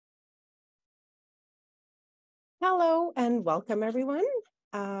Hello and welcome, everyone.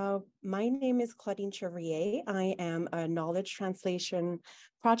 My name is Claudine Chevrier. I am a knowledge translation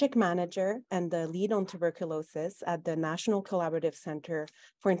project manager and the lead on tuberculosis at the National Collaborative Center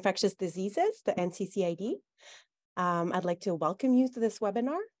for Infectious Diseases, the NCCID. I'd like to welcome you to this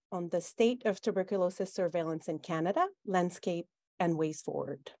webinar on the state of tuberculosis surveillance in Canada, landscape, and ways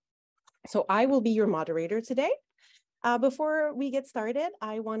forward. So I will be your moderator today. Before we get started,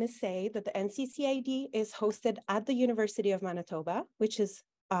 I want to say that the NCCID is hosted at the University of Manitoba, which is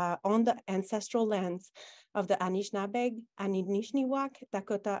on the ancestral lands of the Anishinaabeg, Anishinaabeg,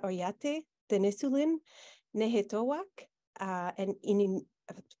 Dakota Oyate, Denisulin, Nehitowak, and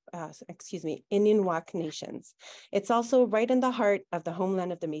Ininwak nations. It's also right in the heart of the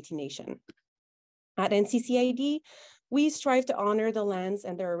homeland of the Métis Nation. At NCCID, we strive to honor the lands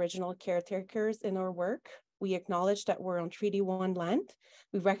and their original caretakers in our work. We acknowledge that we're on Treaty 1 land.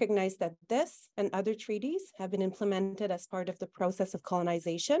 We recognize that this and other treaties have been implemented as part of the process of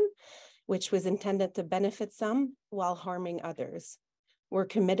colonization, which was intended to benefit some while harming others. We're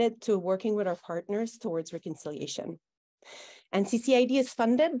committed to working with our partners towards reconciliation. NCCID is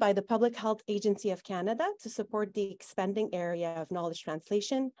funded by the Public Health Agency of Canada to support the expanding area of knowledge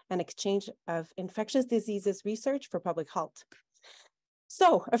translation and exchange of infectious diseases research for public health.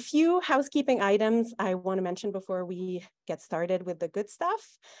 So a few housekeeping items I want to mention before we get started with the good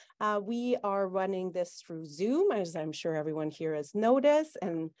stuff. We are running this through Zoom, as I'm sure everyone here has noticed.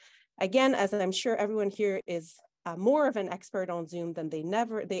 And again, as I'm sure everyone here is more of an expert on Zoom than they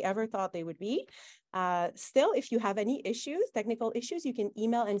ever thought they would be. Still, if you have any issues, technical issues, you can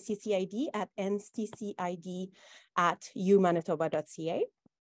email NCCID at nccid@umanitoba.ca,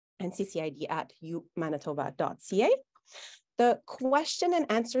 nccid@umanitoba.ca. The question and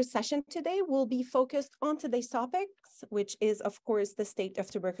answer session today will be focused on today's topics, which is, of course, the state of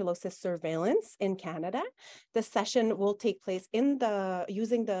tuberculosis surveillance in Canada. The session will take place using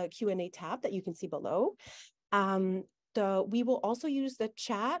the Q&A tab that you can see below. We will also use the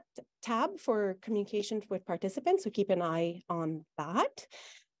chat tab for communication with participants, so keep an eye on that.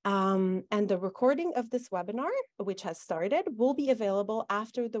 And the recording of this webinar, which has started, will be available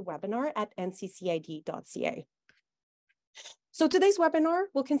after the webinar at nccid.ca. So today's webinar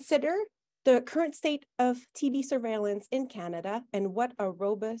will consider the current state of TB surveillance in Canada and what a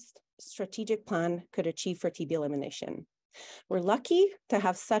robust strategic plan could achieve for TB elimination. We're lucky to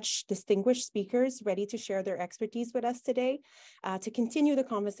have such distinguished speakers ready to share their expertise with us today to continue the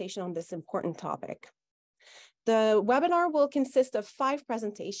conversation on this important topic. The webinar will consist of 5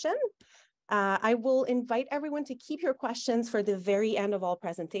 presentations. I will invite everyone to keep your questions for the very end of all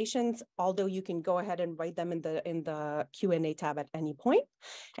presentations, although you can go ahead and write them in the Q&A tab at any point.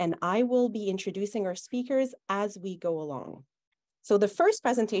 And I will be introducing our speakers as we go along. So the first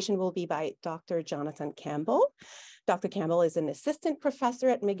presentation will be by Dr. Jonathan Campbell. Dr. Campbell is an assistant professor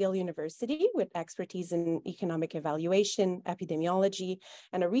at McGill University with expertise in economic evaluation, epidemiology,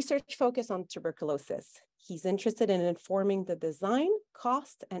 and a research focus on tuberculosis. He's interested in informing the design,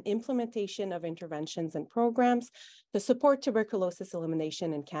 cost, and implementation of interventions and programs to support tuberculosis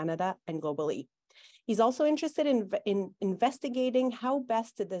elimination in Canada and globally. He's also interested in investigating how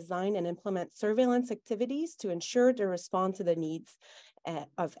best to design and implement surveillance activities to ensure they respond to the needs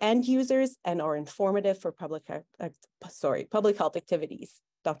of end users and are informative for public health activities.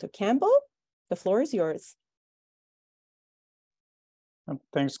 Dr. Campbell, the floor is yours.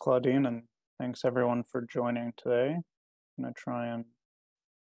 Thanks, Claudine, and thanks everyone for joining today. I'm going to try and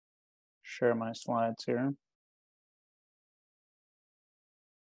share my slides here.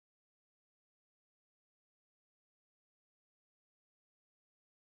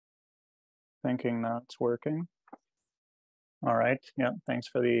 Thinking that's working. All right. Yeah. Thanks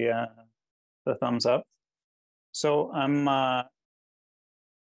for the thumbs up. So I'm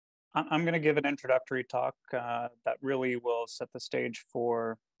going to give an introductory talk that really will set the stage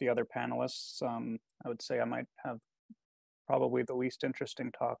for the other panelists. I would say I might have probably the least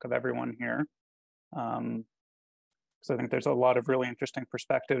interesting talk of everyone here, because I think there's a lot of really interesting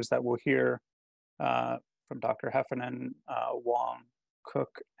perspectives that we'll hear from Dr. Heffernan, Wong,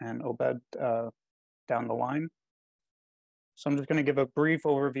 Cook, and Obed down the line. So I'm just going to give a brief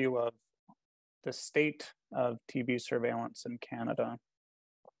overview of the state of TB surveillance in Canada.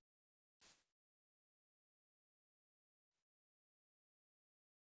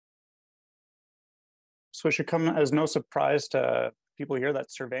 So it should come as no surprise to people here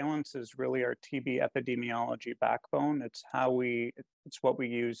that surveillance is really our TB epidemiology backbone. It's what we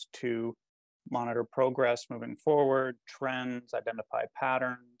use to monitor progress moving forward, trends, identify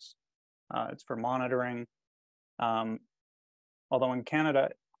patterns. It's for monitoring. Although in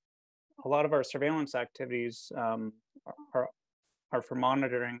Canada, a lot of our surveillance activities are, are for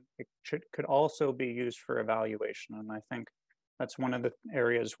monitoring. It could also be used for evaluation. And I think that's one of the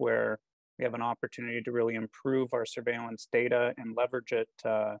areas where we have an opportunity to really improve our surveillance data and leverage it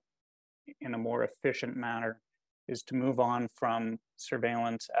in a more efficient manner, is to move on from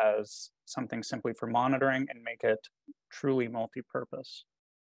surveillance as something simply for monitoring and make it truly multi-purpose.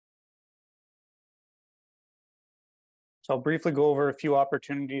 So I'll briefly go over a few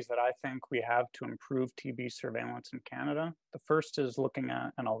opportunities that I think we have to improve TB surveillance in Canada. The first is looking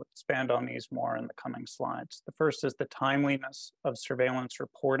at, and I'll expand on these more in the coming slides. The first is the timeliness of surveillance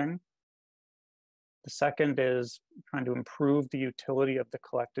reporting. The second is trying to improve the utility of the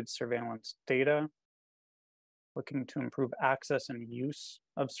collected surveillance data, looking to improve access and use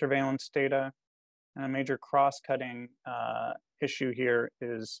of surveillance data. And a major cross-cutting issue here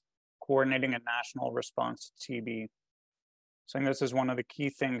is coordinating a national response to TB. So I think this is one of the key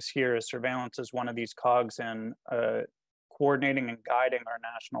things here, is surveillance is one of these cogs in coordinating and guiding our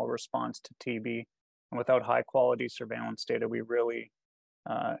national response to TB. And without high quality surveillance data, we really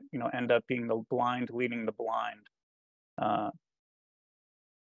end up being the blind leading the blind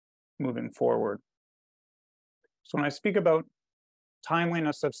moving forward. So when I speak about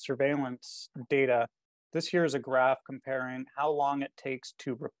timeliness of surveillance data, this here is a graph comparing how long it takes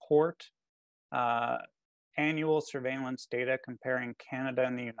to report annual surveillance data comparing Canada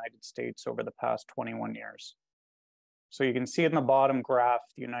and the United States over the past 21 years. So you can see in the bottom graph,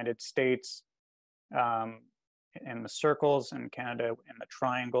 the United States in the circles and Canada in the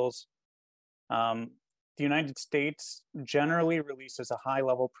triangles. The United States generally releases a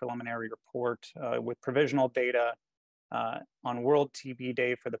high-level preliminary report with provisional data on World TB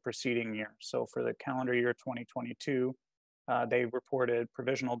Day for the preceding year. So for the calendar year 2022, they reported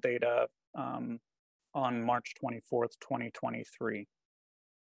provisional data on March 24th, 2023.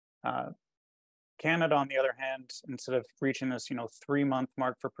 Canada, on the other hand, instead of reaching this 3-month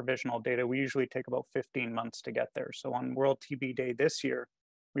mark for provisional data, we usually take about 15 months to get there. So on World TB Day this year,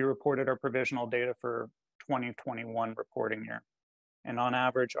 we reported our provisional data for 2021 reporting year. And on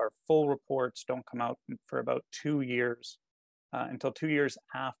average, our full reports don't come out for about 2 years, until 2 years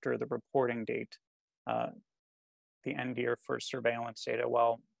after the reporting date, the end year for surveillance data.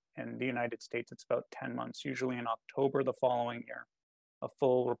 While in the United States, it's about 10 months. Usually in October the following year, a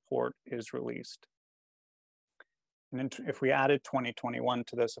full report is released. And if we added 2021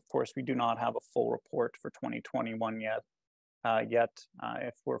 to this, of course, we do not have a full report for 2021 yet.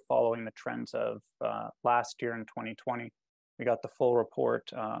 If we're following the trends of last year in 2020, we got the full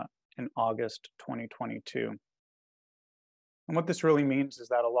report in August 2022. And what this really means is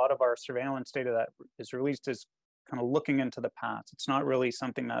that a lot of our surveillance data that is released is kind of looking into the past. It's not really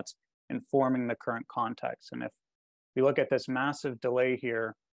something that's informing the current context. And if we look at this massive delay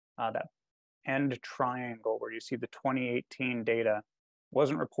here, that end triangle where you see the 2018 data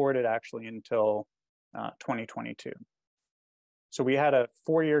wasn't reported actually until 2022. So we had a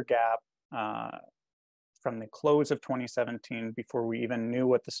 4-year gap from the close of 2017 before we even knew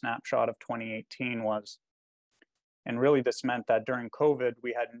what the snapshot of 2018 was. And really this meant that during COVID,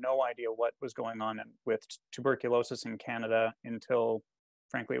 we had no idea what was going on with tuberculosis in Canada until,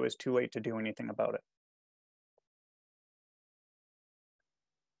 frankly, it was too late to do anything about it.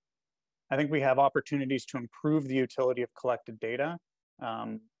 I think we have opportunities to improve the utility of collected data.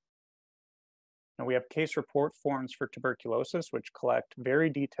 We have case report forms for tuberculosis, which collect very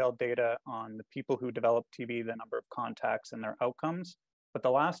detailed data on the people who developed TB, the number of contacts and their outcomes. But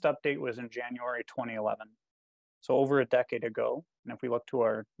the last update was in January 2011. So over a decade ago. And if we look to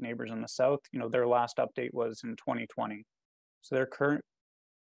our neighbors in the south, their last update was in 2020. So they're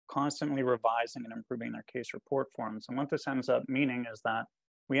constantly revising and improving their case report forms. And what this ends up meaning is that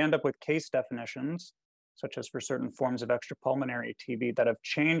we end up with case definitions, such as for certain forms of extrapulmonary TB, that have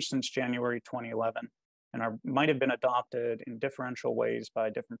changed since January 2011 and might have been adopted in differential ways by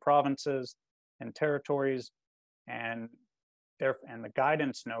different provinces and territories. And the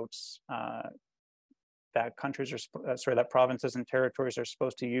guidance notes that that provinces and territories are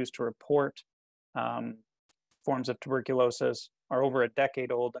supposed to use to report forms of tuberculosis are over a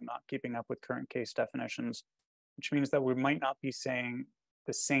decade old and not keeping up with current case definitions, which means that we might not be saying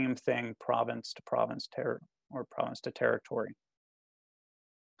the same thing province to province or province to territory.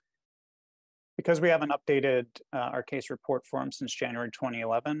 Because we haven't updated our case report forms since January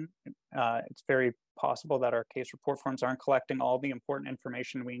 2011, it's very possible that our case report forms aren't collecting all the important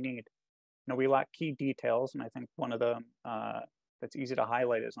information we need. We lack key details, and I think one of them that's easy to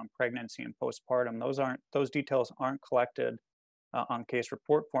highlight is on pregnancy and postpartum. Those details aren't collected on case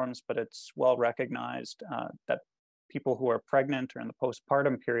report forms, but it's well recognized that people who are pregnant or in the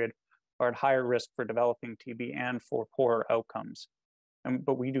postpartum period are at higher risk for developing TB and for poorer outcomes.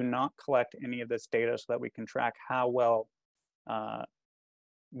 But we do not collect any of this data so that we can track how well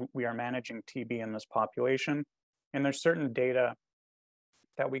we are managing TB in this population. And there's certain data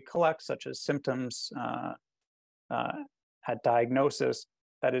that we collect, such as symptoms at diagnosis,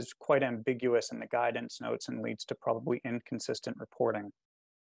 that is quite ambiguous in the guidance notes and leads to probably inconsistent reporting.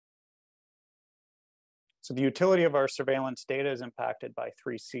 So the utility of our surveillance data is impacted by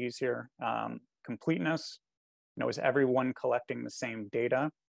 3 C's here. Completeness, is everyone collecting the same data?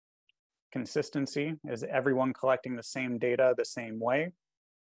 Consistency, is everyone collecting the same data the same way?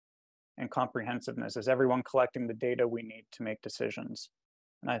 And comprehensiveness, is everyone collecting the data we need to make decisions?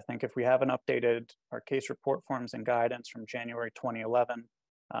 And I think if we haven't updated our case report forms and guidance from January 2011,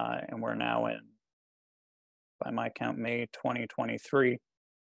 and we're now in, by my count, May 2023,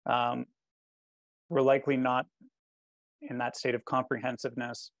 we're likely not in that state of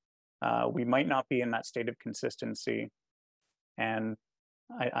comprehensiveness. We might not be in that state of consistency. And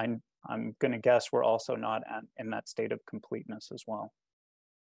I'm going to guess we're also not in that state of completeness as well.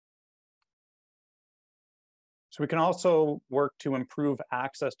 So we can also work to improve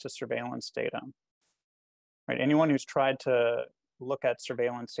access to surveillance data. Right? Anyone who's tried to look at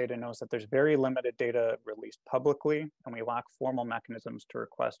surveillance data knows that there's very limited data released publicly, and we lack formal mechanisms to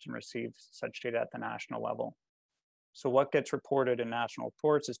request and receive such data at the national level. So what gets reported in national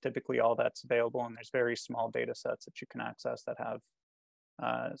reports is typically all that's available, and there's very small data sets that you can access that have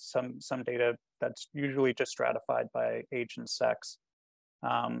some data that's usually just stratified by age and sex.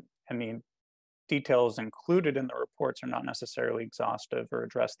 And the details included in the reports are not necessarily exhaustive or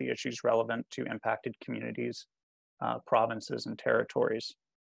address the issues relevant to impacted communities, provinces, and territories.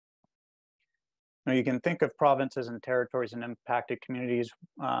 Now, you can think of provinces and territories and impacted communities,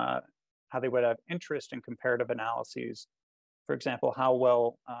 how they would have interest in comparative analyses. For example, how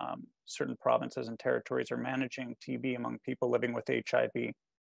well certain provinces and territories are managing TB among people living with HIV.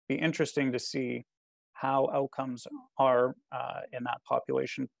 Be interesting to see how outcomes are in that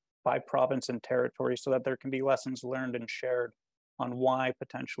population by province and territory, so that there can be lessons learned and shared on why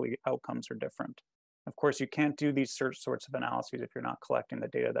potentially outcomes are different. Of course, you can't do these sorts of analyses if you're not collecting the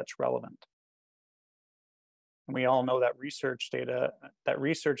data that's relevant. And we all know that research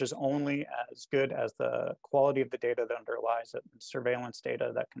is only as good as the quality of the data that underlies it.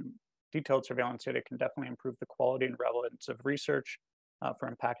 And detailed surveillance data can definitely improve the quality and relevance of research for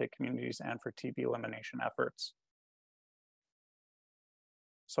impacted communities and for TB elimination efforts.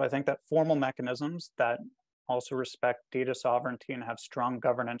 So I think that formal mechanisms that also respect data sovereignty and have strong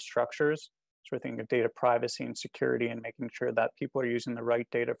governance structures, so we're thinking of data privacy and security and making sure that people are using the right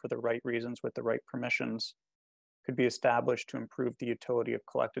data for the right reasons with the right permissions, could be established to improve the utility of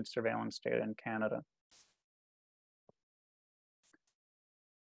collected surveillance data in Canada.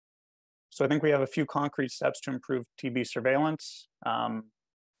 So I think we have a few concrete steps to improve TB surveillance.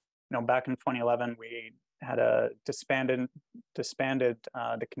 Back in 2011, we had disbanded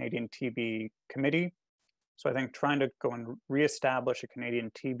the Canadian TB Committee. So I think trying to go and reestablish a Canadian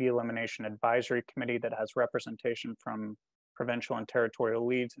TB Elimination Advisory Committee that has representation from provincial and territorial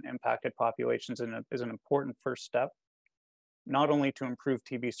leads and impacted populations is an important first step, not only to improve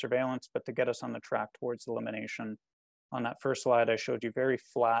TB surveillance, but to get us on the track towards elimination. On that first slide, I showed you very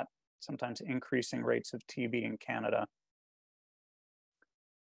flat, sometimes increasing rates of TB in Canada.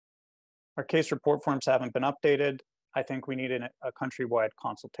 Our case report forms haven't been updated. I think we need a countrywide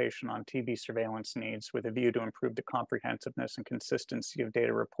consultation on TB surveillance needs with a view to improve the comprehensiveness and consistency of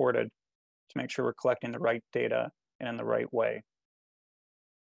data reported to make sure we're collecting the right data and in the right way.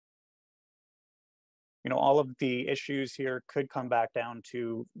 All of the issues here could come back down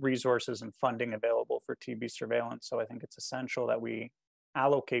to resources and funding available for TB surveillance. So I think it's essential that we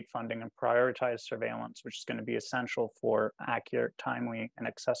allocate funding and prioritize surveillance, which is going to be essential for accurate, timely, and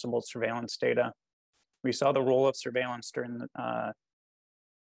accessible surveillance data. We saw the role of surveillance during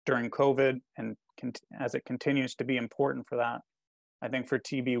COVID, and as it continues to be important for that. I think for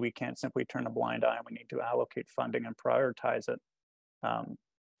TB, we can't simply turn a blind eye. We need to allocate funding and prioritize it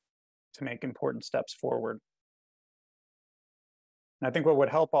to make important steps forward. And I think what would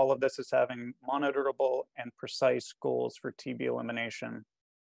help all of this is having monitorable and precise goals for TB elimination.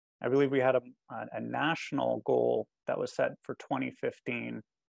 I believe we had a national goal that was set for 2015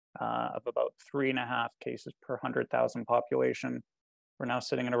 of about 3.5 cases per 100,000 population. We're now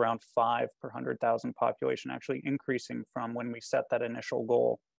sitting at around 5 per 100,000 population, actually increasing from when we set that initial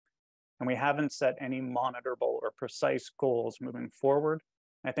goal. And we haven't set any monitorable or precise goals moving forward.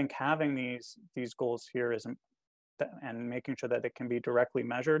 I think having these goals here and making sure that it can be directly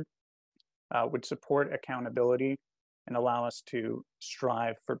measured would support accountability and allow us to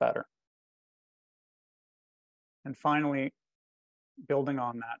strive for better. And finally, building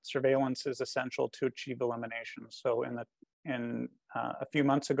on that, surveillance is essential to achieve elimination. So a few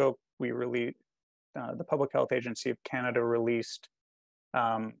months ago, we released, the Public Health Agency of Canada released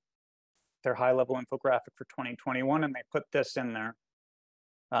their high-level infographic for 2021, and they put this in there,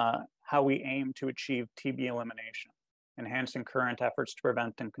 how we aim to achieve TB elimination, enhancing current efforts to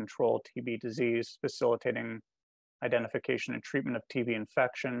prevent and control TB disease, facilitating identification and treatment of TB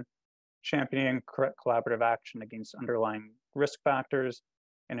infection, championing collaborative action against underlying risk factors,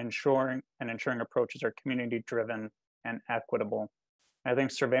 and ensuring approaches are community-driven and equitable. I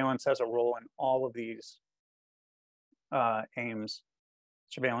think surveillance has a role in all of these aims.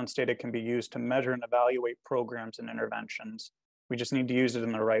 Surveillance data can be used to measure and evaluate programs and interventions. We just need to use it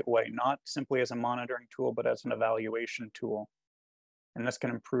in the right way, not simply as a monitoring tool, but as an evaluation tool. And this can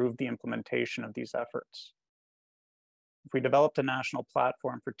improve the implementation of these efforts. If we developed a national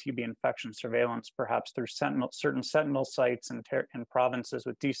platform for TB infection surveillance, perhaps through certain sentinel sites in provinces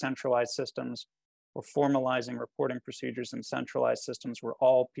with decentralized systems, or formalizing reporting procedures in centralized systems where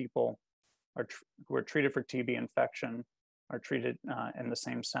all people who are treated for TB infection are treated in the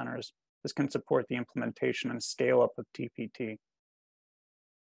same centers, this can support the implementation and scale up of TPT.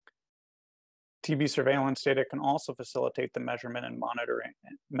 TB surveillance data can also facilitate the measurement and monitoring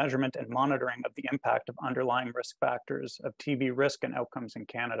of the impact of underlying risk factors of TB risk and outcomes in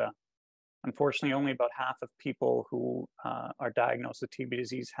Canada. Unfortunately, only about half of people who are diagnosed with TB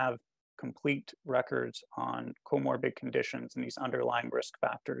disease have complete records on comorbid conditions and these underlying risk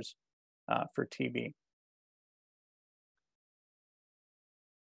factors for TB.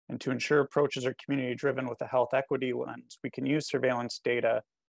 And to ensure approaches are community-driven with a health equity lens, we can use surveillance data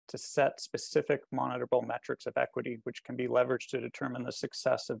to set specific monitorable metrics of equity, which can be leveraged to determine the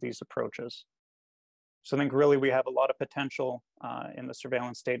success of these approaches. So I think really we have a lot of potential in the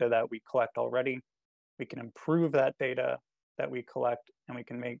surveillance data that we collect already. We can improve that data that we collect, and we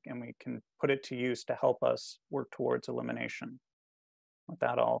can put it to use to help us work towards elimination. With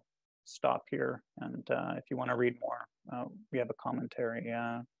that, I'll stop here. And if you want to read more, we have a commentary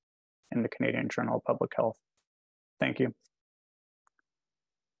in the Canadian Journal of Public Health. Thank you.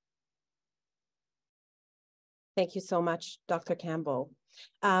 Thank you so much, Dr. Campbell.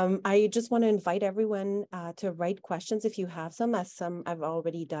 I just want to invite everyone to write questions if you have some, as some I've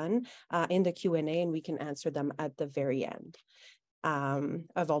already done in the Q&A, and we can answer them at the very end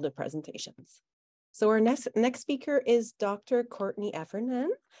of all the presentations. So our next speaker is Dr. Courtney Effernan.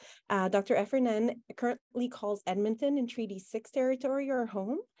 Dr. Effernan currently calls Edmonton in Treaty 6 territory her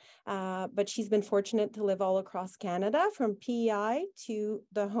home, but she's been fortunate to live all across Canada, from PEI to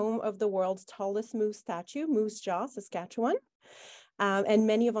the home of the world's tallest moose statue, Moose Jaw, Saskatchewan, and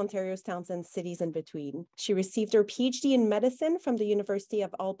many of Ontario's towns and cities in between. She received her PhD in medicine from the University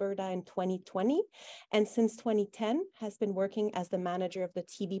of Alberta in 2020, and since 2010 has been working as the manager of the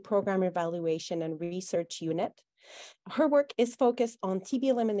TB Program Evaluation and Research Unit. Her work is focused on TB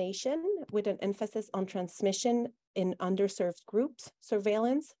elimination with an emphasis on transmission in underserved groups,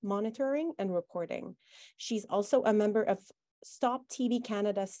 surveillance, monitoring, and reporting. She's also a member of Stop TB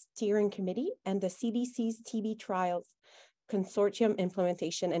Canada Steering Committee and the CDC's TB Trials Consortium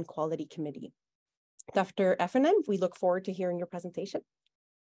Implementation and Quality Committee. Dr. Effernan, we look forward to hearing your presentation.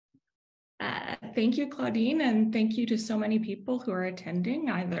 Thank you, Claudine, and thank you to so many people who are attending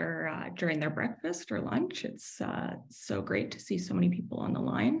either during their breakfast or lunch. It's so great to see so many people on the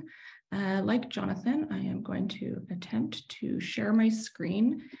line. Like Jonathan, I am going to attempt to share my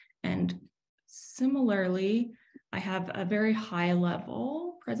screen, and similarly, I have a very high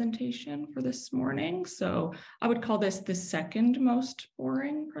level presentation for this morning. So I would call this the second most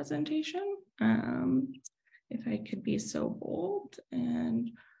boring presentation, if I could be so bold.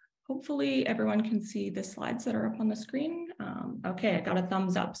 And hopefully everyone can see the slides that are up on the screen. Okay, I got a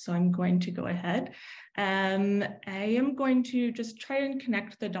thumbs up, so I'm going to go ahead. I am going to just try and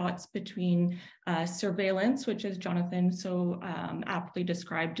connect the dots between surveillance, which, as Jonathan so aptly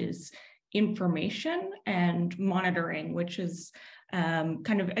described, is information, and monitoring, which is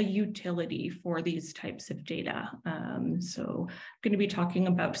kind of a utility for these types of data. So I'm going to be talking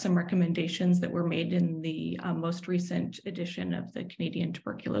about some recommendations that were made in the most recent edition of the Canadian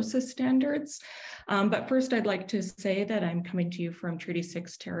Tuberculosis Standards. But first, I'd like to say that I'm coming to you from Treaty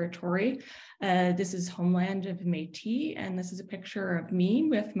 6 territory. This is homeland of Métis, and this is a picture of me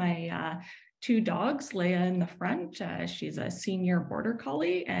with my two dogs, Leia in the front. She's a senior border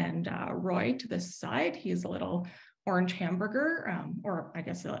collie, and Roy to the side. He's a little orange hamburger, or I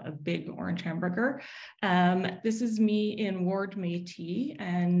guess a big orange hamburger. This is me in Ward Métis,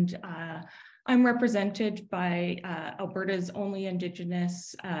 and I'm represented by Alberta's only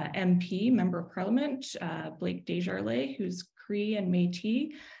Indigenous MP, Member of Parliament, Blake Desjardins, who's Cree and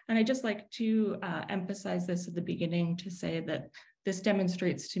Métis. And I'd just like to emphasize this at the beginning to say that this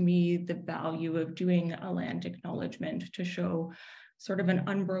demonstrates to me the value of doing a land acknowledgement to show sort of an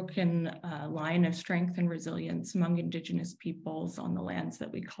unbroken line of strength and resilience among Indigenous peoples on the lands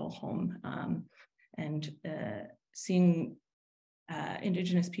that we call home. And seeing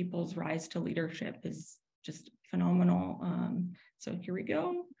Indigenous peoples rise to leadership is just phenomenal. So here we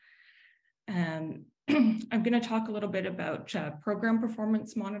go. I'm going to talk a little bit about program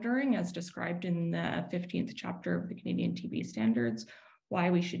performance monitoring as described in the 15th chapter of the Canadian TB standards, why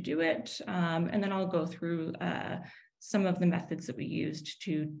we should do it, and then I'll go through some of the methods that we used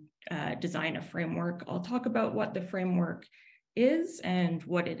to design a framework. I'll talk about what the framework is and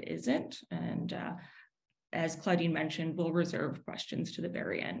what it isn't, and as Claudine mentioned, we'll reserve questions to the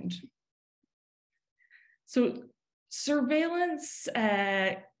very end. So surveillance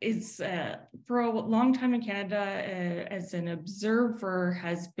is, for a long time in Canada, as an observer,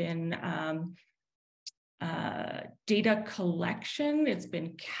 has been data collection, it's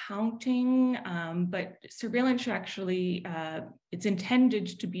been counting, but surveillance should actually, it's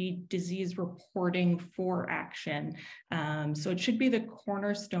intended to be disease reporting for action. So it should be the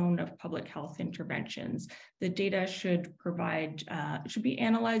cornerstone of public health interventions. The data should provide, should be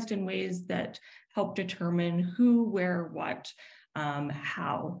analyzed in ways that help determine who, where, what,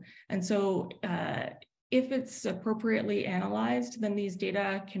 how. And so if it's appropriately analyzed, then these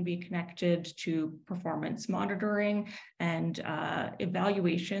data can be connected to performance monitoring and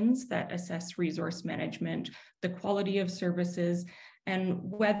evaluations that assess resource management, the quality of services, and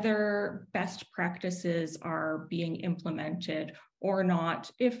whether best practices are being implemented or not.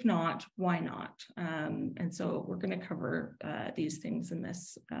 If not, why not? And so we're going to cover these things in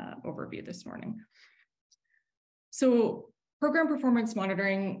this overview this morning. So program performance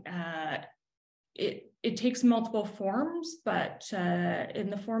monitoring, it takes multiple forms, but in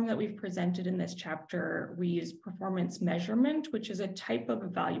the form that we've presented in this chapter, we use performance measurement, which is a type of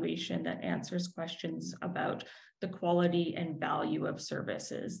evaluation that answers questions about the quality and value of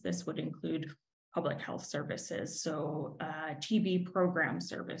services. This would include public health services, so TB program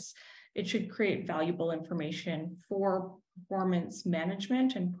service. It should create valuable information for performance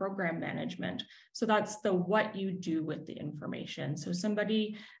management and program management. So that's the what you do with the information. So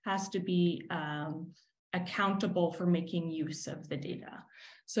somebody has to be accountable for making use of the data.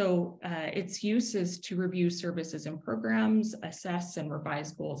 So its use is to review services and programs, assess and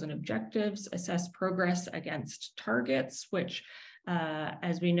revise goals and objectives, assess progress against targets, which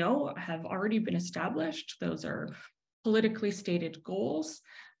as we know, have already been established. Those are politically stated goals.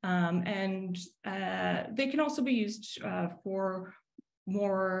 And they can also be used for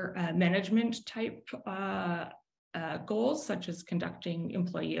more management type goals, such as conducting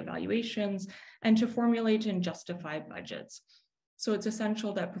employee evaluations and to formulate and justify budgets. So it's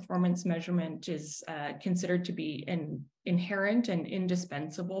essential that performance measurement is considered to be an inherent and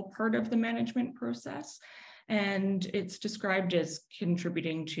indispensable part of the management process. And it's described as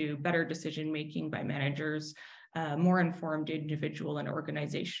contributing to better decision-making by managers, more informed individual and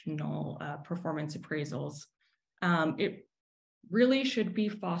organizational performance appraisals. It really should be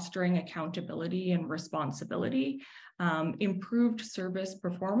fostering accountability and responsibility, improved service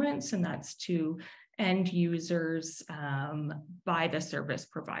performance, and that's to end users by the service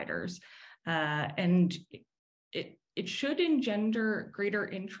providers. And it should engender greater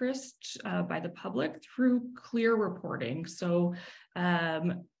interest by the public through clear reporting. So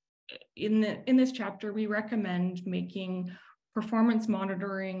in this chapter, we recommend making performance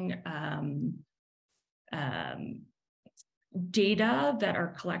monitoring data that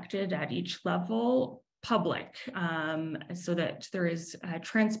are collected at each level public, so that there is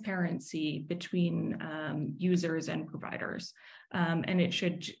transparency between users and providers. And it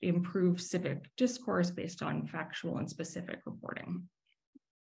should improve civic discourse based on factual and specific reporting.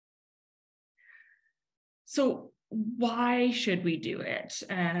 So why should we do it?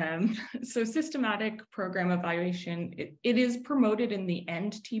 So systematic program evaluation, it is promoted in the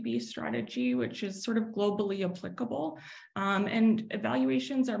End TB strategy, which is sort of globally applicable. And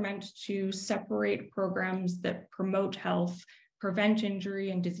evaluations are meant to separate programs that promote health, prevent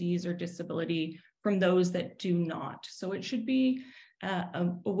injury and disease or disability from those that do not. So it should be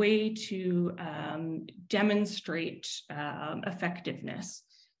a way to demonstrate effectiveness.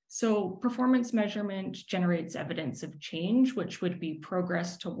 So performance measurement generates evidence of change, which would be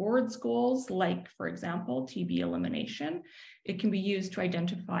progress towards goals, like, for example, TB elimination. It can be used to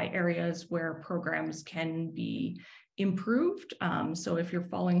identify areas where programs can be improved. So if you're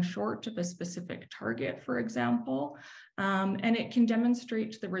falling short of a specific target, for example, and it can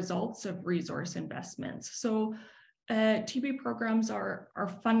demonstrate the results of resource investments. So TB programs are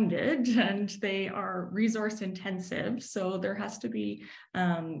funded and they are resource intensive. So there has to be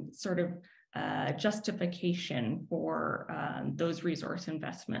sort of justification for those resource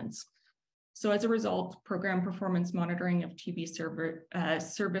investments. So as a result, program performance monitoring of TB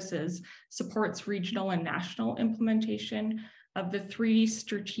services supports regional and national implementation of the 3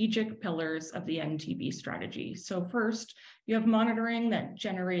 strategic pillars of the NTB strategy. So first, you have monitoring that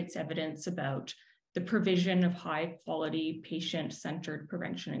generates evidence about the provision of high quality patient-centered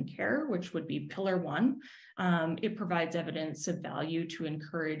prevention and care, which would be pillar 1. It provides evidence of value to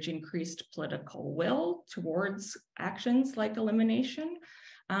encourage increased political will towards actions like elimination.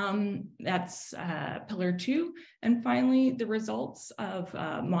 That's pillar 2. And finally, the results of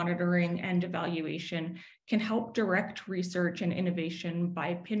monitoring and evaluation can help direct research and innovation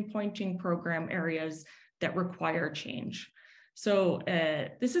by pinpointing program areas that require change. So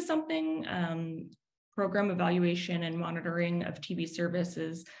this is something, program evaluation and monitoring of TB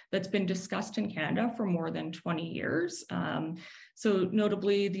services that's been discussed in Canada for more than 20 years. So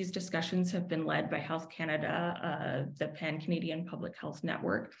notably, these discussions have been led by Health Canada, the Pan-Canadian Public Health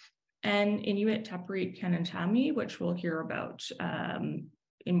Network, and Inuit Tapiriit Kanatami, which we'll hear about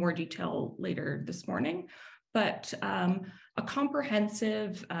in more detail later this morning. But a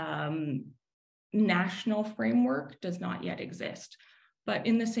comprehensive national framework does not yet exist. But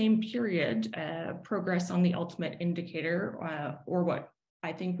in the same period, progress on the ultimate indicator, or what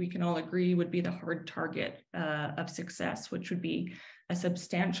I think we can all agree would be the hard target of success, which would be a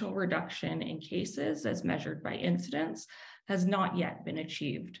substantial reduction in cases as measured by incidence, has not yet been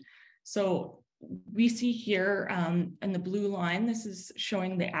achieved. So we see here in the blue line, this is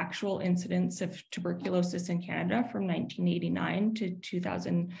showing the actual incidence of tuberculosis in Canada from 1989 to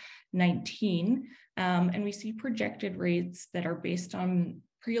 2019. And we see projected rates that are based on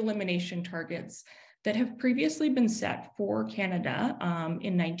pre-elimination targets that have previously been set for Canada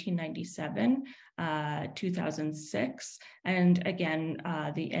in 1997, 2006, and again,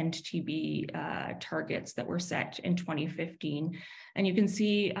 the end TB targets that were set in 2015. And you can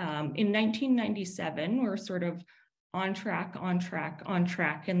see in 1997, we're sort of on track,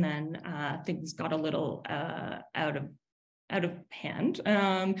 and then things got a little out of hand.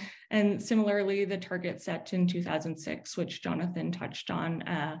 And similarly, the target set in 2006, which Jonathan touched on,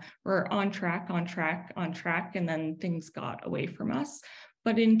 were on track, and then things got away from us.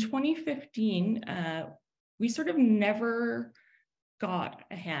 But in 2015, we sort of never got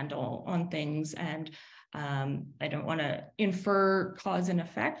a handle on things. And I don't want to infer cause and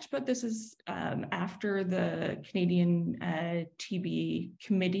effect, but this is after the Canadian TB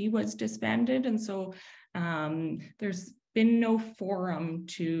committee was disbanded. And so there's been no forum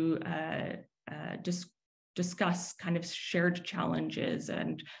to discuss kind of shared challenges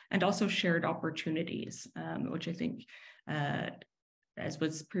and also shared opportunities, which I think, as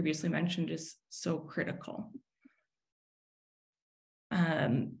was previously mentioned, is so critical.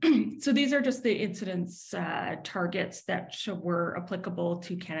 So these are just the incidence targets that were applicable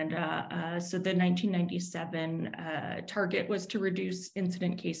to Canada. So the 1997 target was to reduce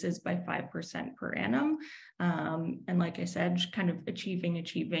incident cases by 5% per annum. And like I said, kind of achieving,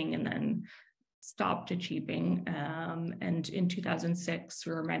 and then stopped achieving. And in 2006,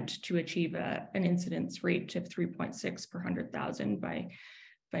 we were meant to achieve an incidence rate of 3.6 per 100,000 by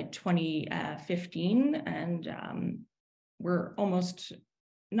 2015. And we're almost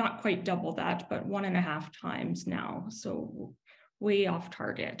not quite double that, but 1.5 times now. So way off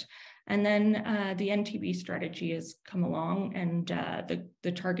target. And then the NTB strategy has come along, and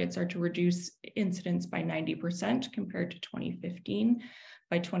the targets are to reduce incidence by 90% compared to 2015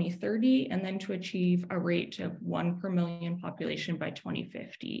 by 2030, and then to achieve a rate of 1 per million population by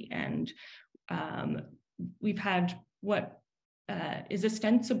 2050. And we've had what is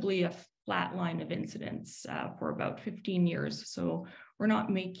ostensibly a flat line of incidence for about 15 years. So we're not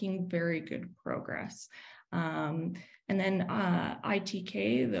making very good progress. And then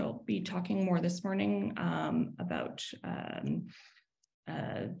ITK, they'll be talking more this morning about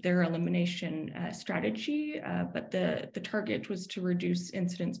their elimination strategy, but the target was to reduce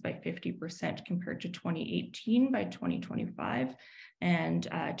incidence by 50% compared to 2018 by 2025, and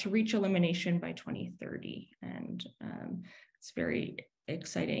to reach elimination by 2030. And it's very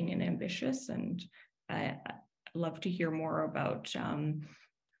exciting and ambitious, and I love to hear more about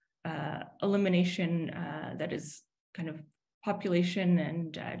elimination that is kind of population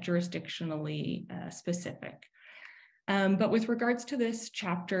and jurisdictionally specific. But with regards to this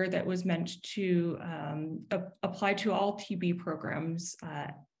chapter that was meant to apply to all TB programs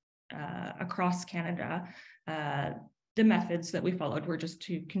across Canada, the methods that we followed were just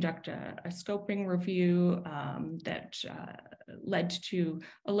to conduct a scoping review that led to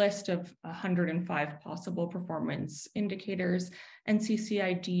a list of 105 possible performance indicators. And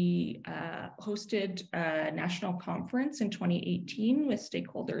CCID hosted a national conference in 2018 with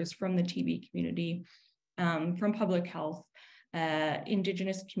stakeholders from the TB community, from public health,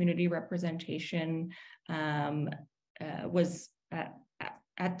 Indigenous community representation was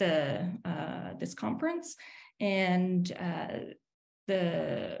at this conference. And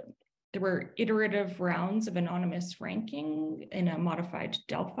there were iterative rounds of anonymous ranking in a modified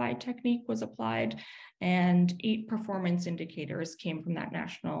Delphi technique was applied, and 8 performance indicators came from that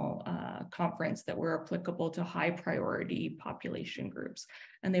national conference that were applicable to high priority population groups,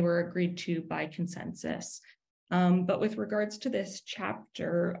 and they were agreed to by consensus. But with regards to this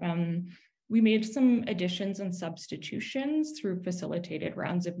chapter, we made some additions and substitutions through facilitated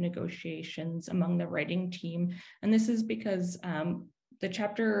rounds of negotiations among the writing team. And this is because the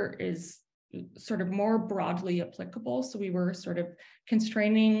chapter is sort of more broadly applicable. So we were sort of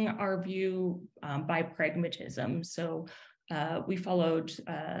constraining our view by pragmatism. So we followed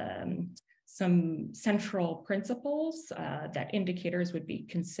some central principles that indicators would be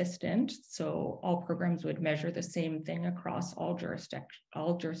consistent. So all programs would measure the same thing across all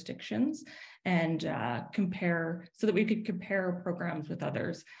jurisdictions and compare, so that we could compare programs with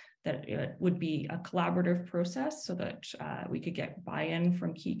others, that it would be a collaborative process so that we could get buy-in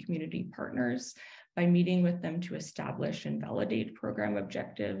from key community partners by meeting with them to establish and validate program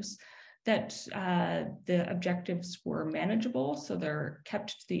objectives, that the objectives were manageable, so they're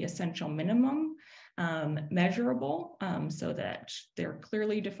kept to the essential minimum, measurable, so that they're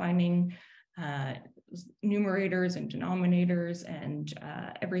clearly defining numerators and denominators, and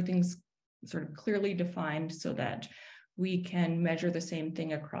everything's sort of clearly defined so that we can measure the same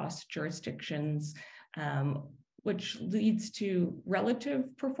thing across jurisdictions, which leads to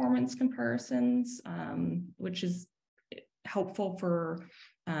relative performance comparisons, which is helpful for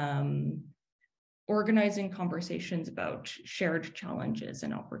organizing conversations about shared challenges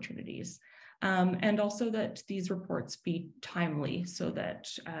and opportunities. And also that these reports be timely so that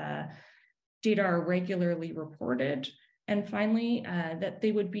data are regularly reported. And finally, that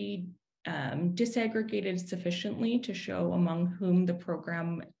they would be disaggregated sufficiently to show among whom the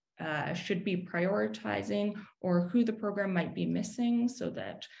program should be prioritizing or who the program might be missing, so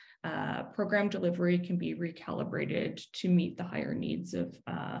that program delivery can be recalibrated to meet the higher needs of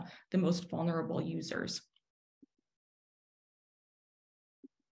the most vulnerable users.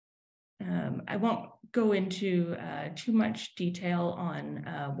 I won't go into too much detail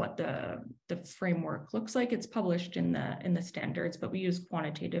on what the framework looks like. It's published in the standards, but we use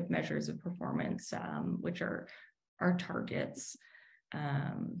quantitative measures of performance, which are our targets.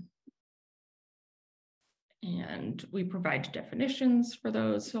 And we provide definitions for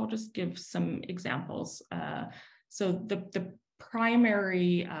those. So I'll just give some examples. So the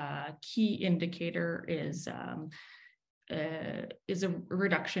primary key indicator is a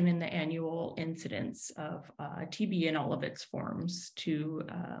reduction in the annual incidence of TB in all of its forms to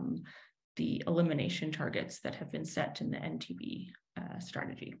the elimination targets that have been set in the NTB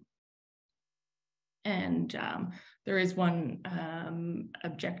strategy. And there is one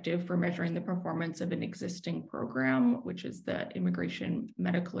objective for measuring the performance of an existing program, which is the immigration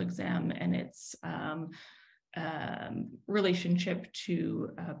medical exam and its relationship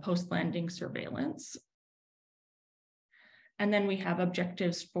to post-landing surveillance. And then we have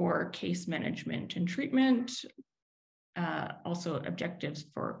objectives for case management and treatment, also objectives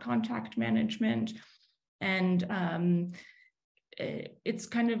for contact management. And it's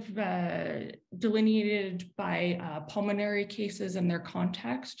kind of delineated by pulmonary cases and their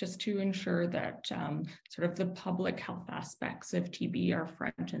context, just to ensure that sort of the public health aspects of TB are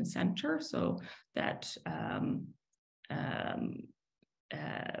front and center, so that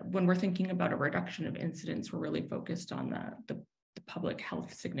when we're thinking about a reduction of incidence, we're really focused on the public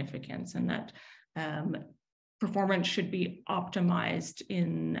health significance, and that performance should be optimized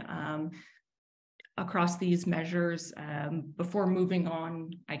in across these measures before moving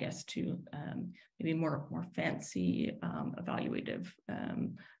on, I guess, to maybe more fancy evaluative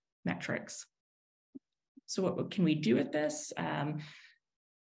metrics. So what can we do with this?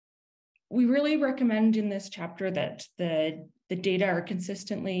 We really recommend in this chapter that the data are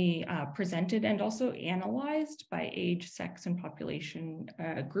consistently presented and also analyzed by age, sex, and population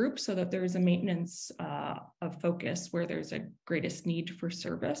groups, so that there is a maintenance of focus where there's a greatest need for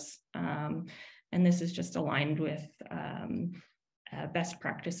service. and this is just aligned with best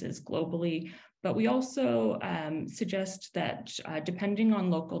practices globally. But we also suggest that depending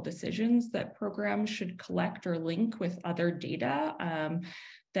on local decisions, that programs should collect or link with other data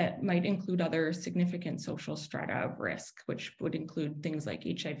that might include other significant social strata of risk, which would include things like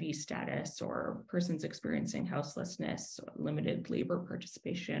HIV status or persons experiencing houselessness, limited labor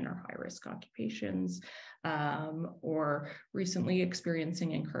participation or high-risk occupations, or recently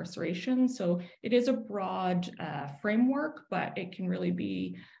experiencing incarceration. So it is a broad framework, but it can really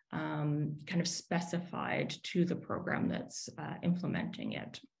be kind of specified to the program that's implementing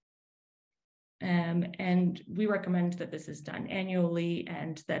it. And we recommend that this is done annually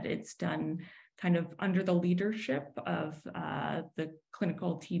and that it's done kind of under the leadership of the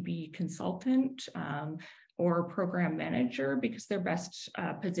clinical TB consultant or program manager, because they're best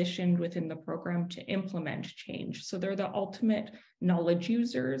positioned within the program to implement change. So they're the ultimate knowledge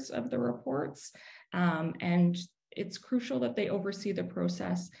users of the reports. And it's crucial that they oversee the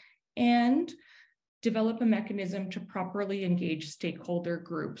process and develop a mechanism to properly engage stakeholder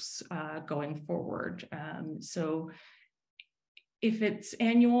groups going forward. So if it's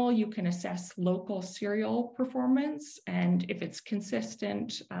annual, you can assess local serial performance. And if it's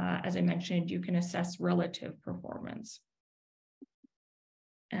consistent, as I mentioned, you can assess relative performance.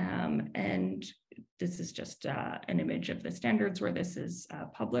 And this is just an image of the standards where this is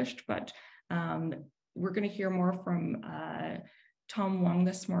published, but we're going to hear more from Tom Wong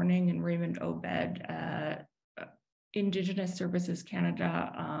this morning and Raymond Obed. Indigenous Services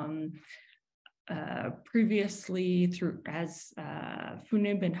Canada previously as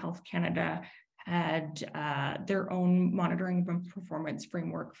FUNIB and Health Canada had their own monitoring and performance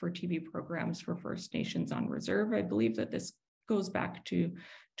framework for TB programs for First Nations on reserve. I believe that this goes back to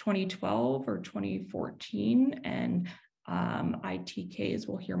 2012 or 2014, and ITKs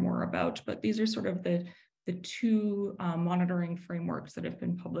we'll hear more about, but these are sort of the two monitoring frameworks that have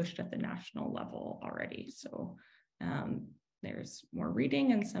been published at the national level already. So there's more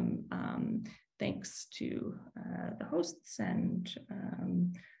reading and some thanks to the hosts and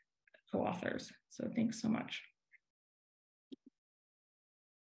co-authors. So thanks so much.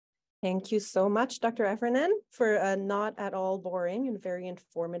 Thank you so much, Dr. Efranen, for a not at all boring and very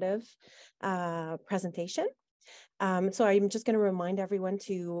informative presentation. So I'm just going to remind everyone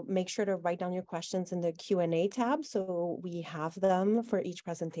to make sure to write down your questions in the Q&A tab, so we have them for each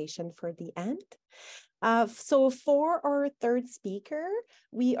presentation for the end. So for our third speaker,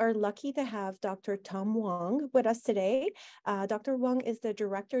 we are lucky to have Dr. Tom Wong with us today. Dr. Wong is the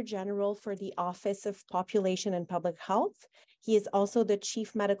Director General for the Office of Population and Public Health. He is also the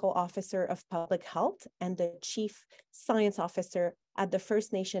Chief Medical Officer of Public Health and the Chief Science Officer at the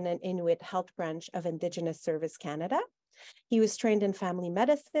First Nation and Inuit Health Branch of Indigenous Service Canada. He was trained in family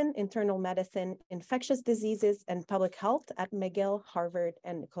medicine, internal medicine, infectious diseases, and public health at McGill, Harvard,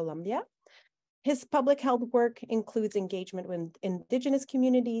 and Columbia. His public health work includes engagement with Indigenous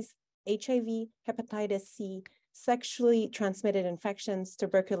communities, HIV, hepatitis C, sexually transmitted infections,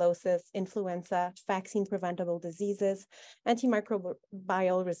 tuberculosis, influenza, vaccine-preventable diseases,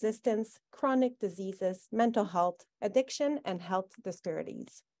 antimicrobial resistance, chronic diseases, mental health, addiction, and health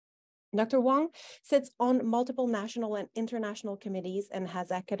disparities. Dr. Wong sits on multiple national and international committees and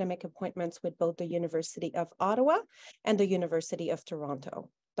has academic appointments with both the University of Ottawa and the University of Toronto.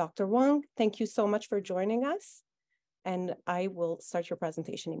 Dr. Wong, thank you so much for joining us, and I will start your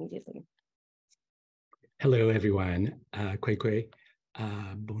presentation immediately. Hello, everyone.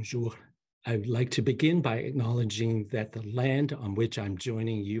 Bonjour. I would like to begin by acknowledging that the land on which I'm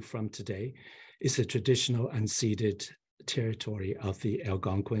joining you from today is the traditional unceded territory of the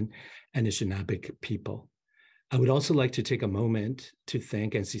Algonquin and Anishinaabe people. I would also like to take a moment to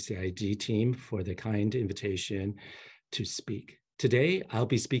thank NCCID team for the kind invitation to speak. Today, I'll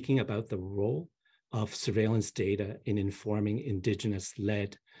be speaking about the role of surveillance data in informing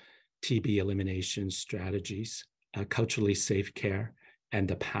Indigenous-led TB elimination strategies, culturally safe care, and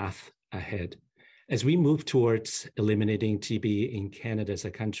the path ahead. As we move towards eliminating TB in Canada as a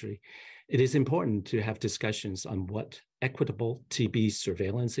country, it is important to have discussions on what equitable TB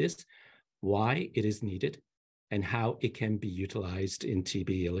surveillance is, why it is needed, and how it can be utilized in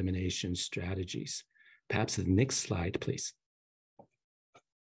TB elimination strategies. Perhaps the next slide, please.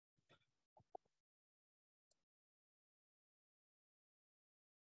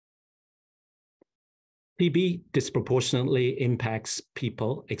 TB disproportionately impacts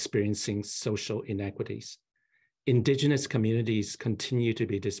people experiencing social inequities. Indigenous communities continue to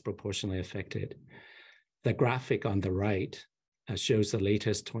be disproportionately affected. The graphic on the right shows the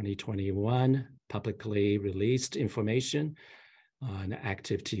latest 2021 publicly released information on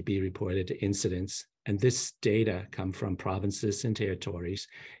active TB reported incidents. And this data come from provinces and territories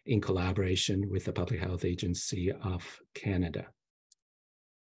in collaboration with the Public Health Agency of Canada.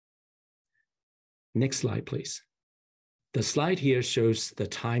 Next slide, please. The slide here shows the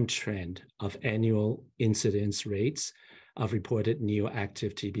time trend of annual incidence rates of reported new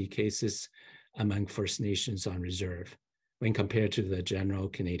active TB cases among First Nations on reserve when compared to the general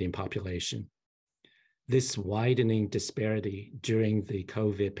Canadian population. This widening disparity during the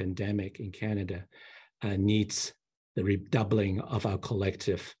COVID pandemic in Canada needs the redoubling of our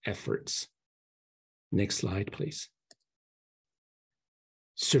collective efforts. Next slide, please.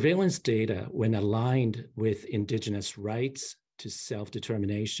 Surveillance data, when aligned with Indigenous rights to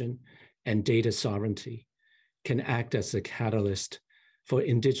self-determination and data sovereignty, can act as a catalyst for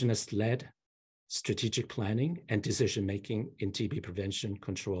Indigenous-led strategic planning and decision-making in TB prevention,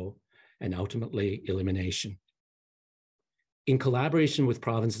 control, and ultimately elimination. In collaboration with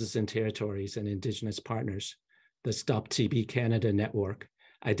provinces and territories and Indigenous partners, the Stop TB Canada network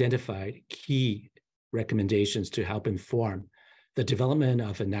identified key recommendations to help inform the development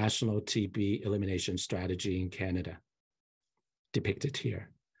of a national TB elimination strategy in Canada, depicted here.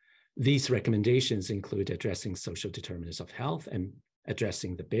 These recommendations include addressing social determinants of health and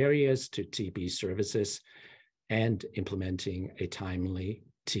addressing the barriers to TB services and implementing a timely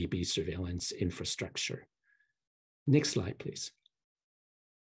TB surveillance infrastructure. Next slide, please.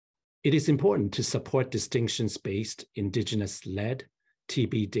 It is important to support distinctions-based Indigenous-led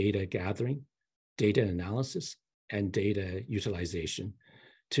TB data gathering, data analysis, and data utilization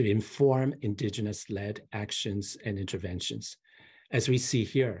to inform Indigenous-led actions and interventions. As we see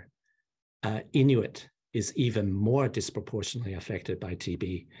here, Inuit is even more disproportionately affected by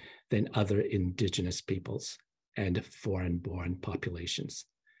TB than other Indigenous peoples and foreign-born populations.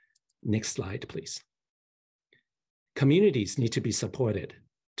 Next slide, please. Communities need to be supported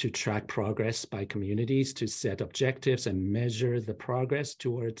to track progress by communities to set objectives and measure the progress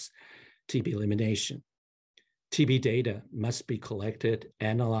towards TB elimination. TB data must be collected,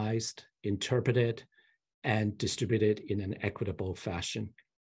 analyzed, interpreted, and distributed in an equitable fashion.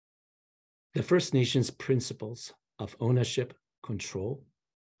 The First Nations principles of ownership, control,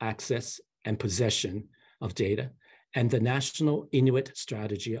 access, and possession of data, and the National Inuit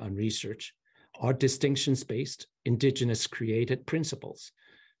Strategy on Research are distinctions-based, Indigenous-created principles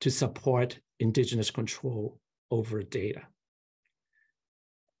to support Indigenous control over data.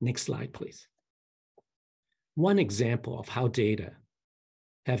 Next slide, please. One example of how data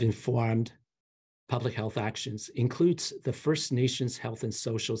have informed public health actions includes the First Nations Health and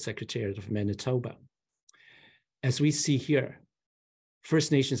Social Secretariat of Manitoba. As we see here,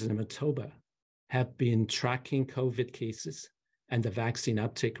 First Nations in Manitoba have been tracking COVID cases and the vaccine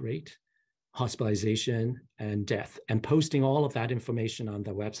uptake rate, hospitalization, and death, and posting all of that information on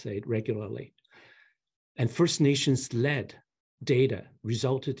the website regularly. And First Nations-led data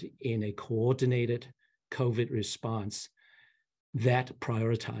resulted in a coordinated COVID response that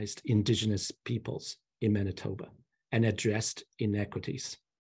prioritized Indigenous peoples in Manitoba and addressed inequities.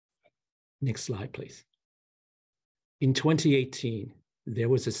 Next slide, please. In 2018, there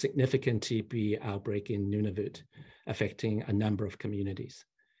was a significant TB outbreak in Nunavut, affecting a number of communities.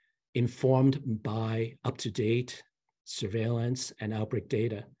 Informed by up-to-date surveillance and outbreak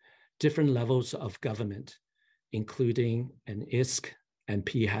data, different levels of government, including an ISK and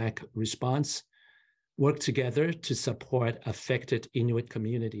PHAC response, work together to support affected Inuit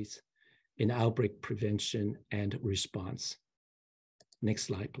communities in outbreak prevention and response. Next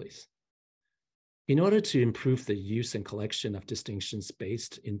slide, please. In order to improve the use and collection of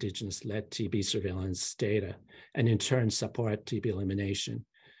distinctions-based Indigenous-led TB surveillance data, and in turn support TB elimination,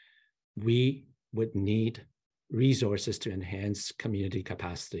 we would need resources to enhance community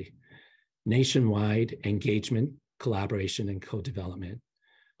capacity, nationwide engagement, collaboration, and co-development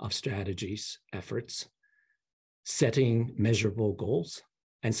of strategies, efforts, setting measurable goals,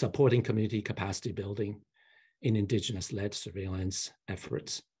 and supporting community capacity building in Indigenous-led surveillance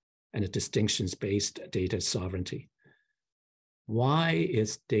efforts and a distinctions-based data sovereignty. Why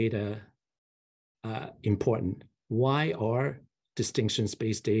is data important? Why are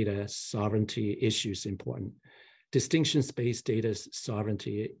distinctions-based data sovereignty issues important? Distinctions-based data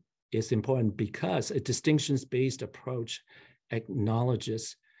sovereignty is important because a distinctions-based approach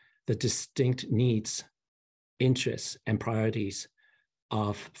acknowledges the distinct needs, interests, and priorities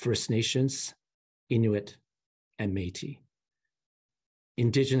of First Nations, Inuit, and Métis.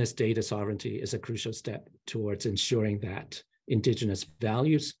 Indigenous data sovereignty is a crucial step towards ensuring that Indigenous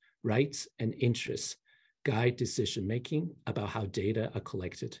values, rights, and interests guide decision-making about how data are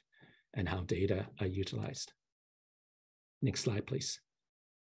collected and how data are utilized. Next slide, please.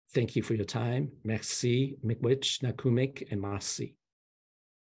 Thank you for your time. Merci, miigwech, nakumik, and marci.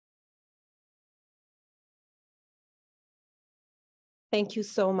 Thank you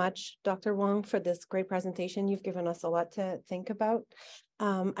so much, Dr. Wong, for this great presentation. You've given us a lot to think about.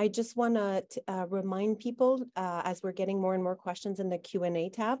 I just want to remind people as we're getting more and more questions in the Q&A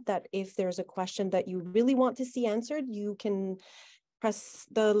tab that if there's a question that you really want to see answered, you can press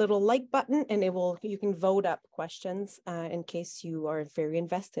the little like button and you can vote up questions in case you are very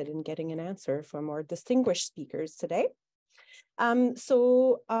invested in getting an answer from our distinguished speakers today.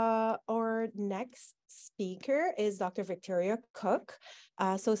 Our next speaker is Dr. Victoria Cook.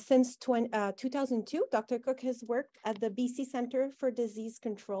 So since 2002, Dr. Cook has worked at the BC Centre for Disease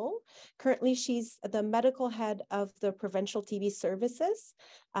Control. Currently, she's the medical head of the Provincial TB Services,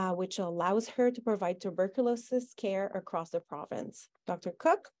 which allows her to provide tuberculosis care across the province. Dr.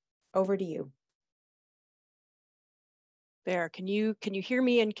 Cook, over to you. There, can you hear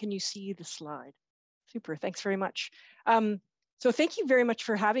me and can you see the slide? Super, thanks very much. So thank you very much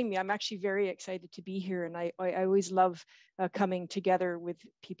for having me. I'm actually very excited to be here, and I always love coming together with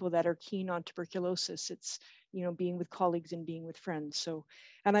people that are keen on tuberculosis. It's, you know, being with colleagues and being with friends. So,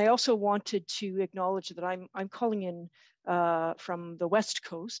 and I also wanted to acknowledge that I'm calling in from the West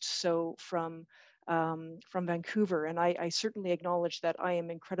Coast, so from Vancouver, and I certainly acknowledge that I am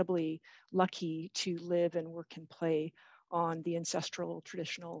incredibly lucky to live and work and play on the ancestral,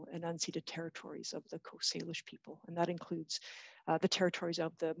 traditional, and unceded territories of the Coast Salish people. And that includes the territories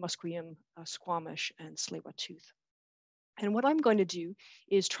of the Musqueam, Squamish, and Tsleil-Waututh. And what I'm going to do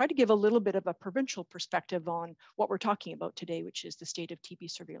is try to give a little bit of a provincial perspective on what we're talking about today, which is the state of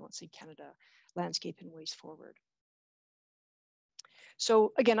TB surveillance in Canada, landscape and ways forward.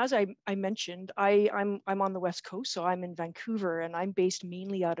 So again, as I mentioned, I'm on the West Coast, so I'm in Vancouver, and I'm based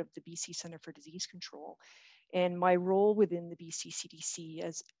mainly out of the BC Centre for Disease Control. And my role within the BC CDC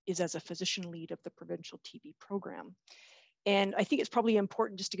is as a physician lead of the provincial TB program. And I think it's probably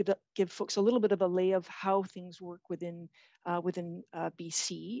important just to give folks a little bit of a lay of how things work within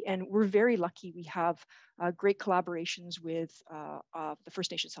BC. And we're very lucky. We have great collaborations with the First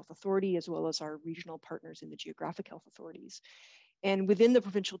Nations Health Authority, as well as our regional partners in the geographic health authorities. And within the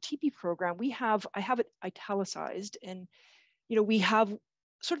provincial TB program, I have it italicized, and you know, we have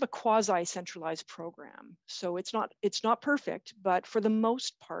sort of a quasi-centralized program. So it's not perfect, but for the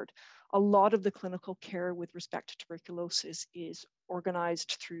most part, a lot of the clinical care with respect to tuberculosis is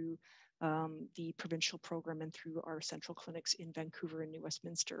organized through the provincial program and through our central clinics in Vancouver and New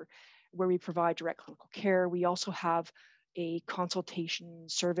Westminster, where we provide direct clinical care. We also have a consultation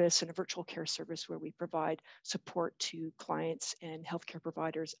service and a virtual care service where we provide support to clients and healthcare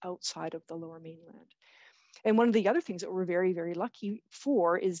providers outside of the Lower Mainland. And one of the other things that we're very, very lucky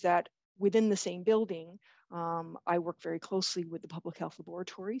for is that within the same building, I work very closely with the public health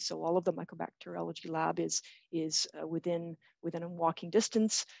laboratory. So all of the microbacteriology lab is within a walking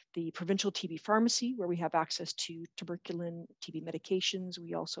distance. The provincial TB pharmacy, where we have access to tuberculin TB medications.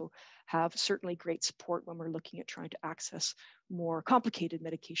 We also have certainly great support when we're looking at trying to access more complicated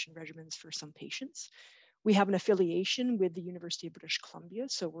medication regimens for some patients. We have an affiliation with the University of British Columbia,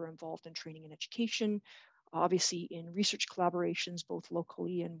 so we're involved in training and education, obviously in research collaborations, both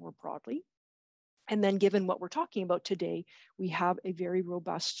locally and more broadly. And then given what we're talking about today, we have a very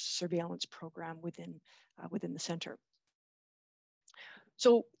robust surveillance program within the center.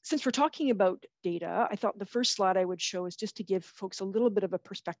 So since we're talking about data, I thought the first slide I would show is just to give folks a little bit of a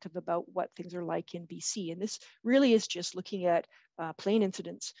perspective about what things are like in BC. And this really is just looking at plain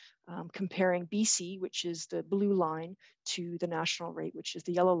incidence, comparing BC, which is the blue line, to the national rate, which is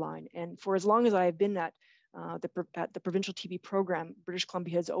the yellow line. And for as long as I have been at the provincial TB program, British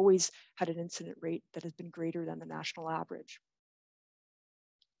Columbia has always had an incident rate that has been greater than the national average.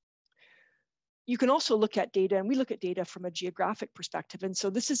 You can also look at data, and we look at data from a geographic perspective. And so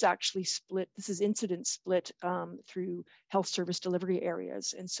this is actually split, this is incidence split through health service delivery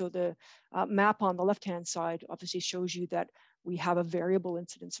areas. And so the map on the left-hand side obviously shows you that we have a variable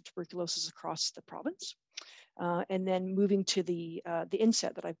incidence of tuberculosis across the province. And then moving to the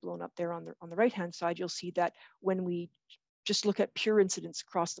inset that I've blown up there on the right-hand side, you'll see that when we just look at pure incidence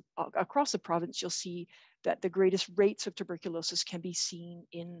across the province, you'll see that the greatest rates of tuberculosis can be seen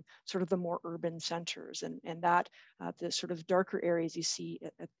in sort of the more urban centers, and that the sort of darker areas you see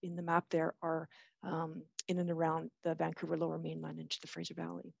in the map there are in and around the Vancouver Lower Mainland into the Fraser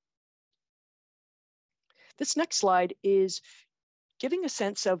Valley. This next slide is giving a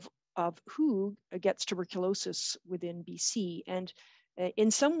sense of who gets tuberculosis within BC. And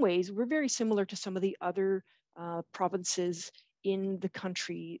in some ways, we're very similar to some of the other provinces in the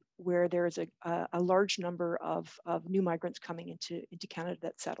country where there is a large number of new migrants coming into Canada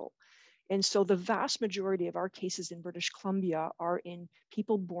that settle. And so the vast majority of our cases in British Columbia are in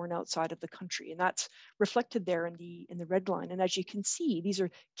people born outside of the country. And that's reflected there in the red line. And as you can see, these are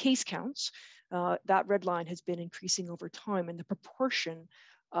case counts. That red line has been increasing over time, and the proportion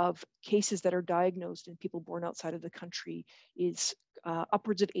of cases that are diagnosed in people born outside of the country is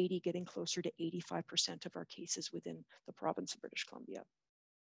upwards of 80, getting closer to 85% of our cases within the province of British Columbia.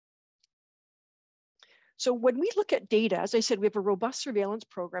 So when we look at data, as I said, we have a robust surveillance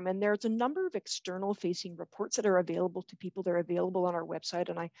program, and there's a number of external facing reports that are available to people. They're available on our website,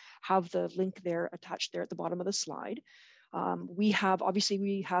 and I have the link there attached there at the bottom of the slide. We have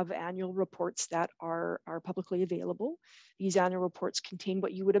annual reports that are publicly available. These annual reports contain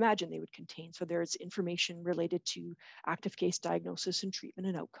what you would imagine they would contain. So there's information related to active case diagnosis and treatment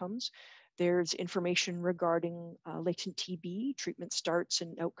and outcomes. There's information regarding latent TB, treatment starts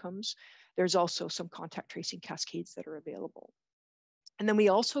and outcomes. There's also some contact tracing cascades that are available. And then we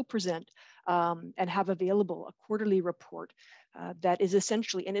also present and have available a quarterly report that is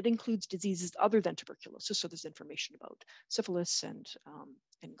essentially, and it includes diseases other than tuberculosis. So there's information about syphilis and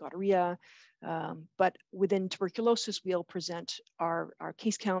gonorrhea. But within tuberculosis, we'll present our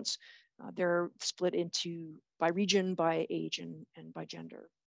case counts. They're split into by region, by age, and by gender.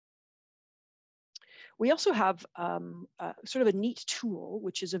 We also have sort of a neat tool,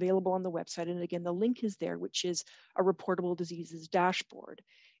 which is available on the website. And again, the link is there, which is a reportable diseases dashboard.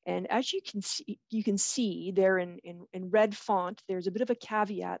 And as you can see there in red font, there's a bit of a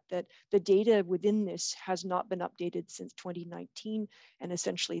caveat that the data within this has not been updated since 2019. And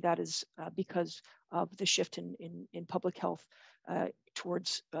essentially that is because of the shift in public health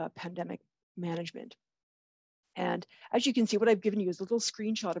towards pandemic management. And as you can see, what I've given you is a little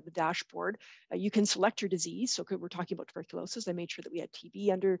screenshot of the dashboard. You can select your disease. So we're talking about tuberculosis. I made sure that we had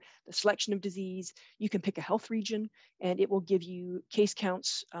TB under the selection of disease. You can pick a health region, and it will give you case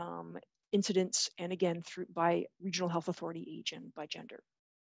counts, incidents, and again, by regional health authority, age, and by gender.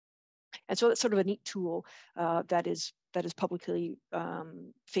 And so that's sort of a neat tool that is publicly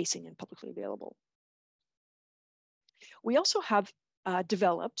facing and publicly available. We also have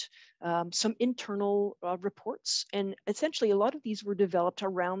developed some internal reports, and essentially a lot of these were developed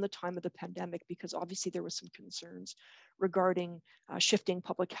around the time of the pandemic because obviously there was some concerns regarding shifting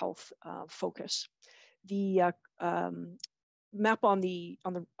public health focus. The map on the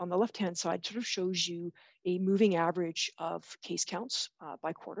left-hand side sort of shows you a moving average of case counts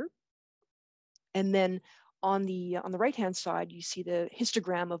by quarter, and then on the right-hand side you see the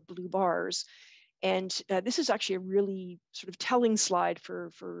histogram of blue bars. And this is actually a really sort of telling slide for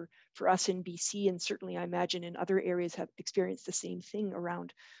us in BC, and certainly I imagine in other areas have experienced the same thing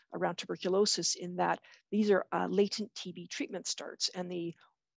around tuberculosis, in that these are latent TB treatment starts, and the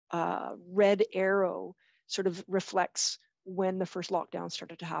red arrow sort of reflects when the first lockdown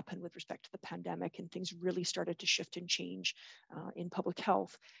started to happen with respect to the pandemic, and things really started to shift and change in public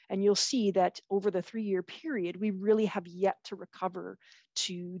health. And you'll see that over the 3-year period, we really have yet to recover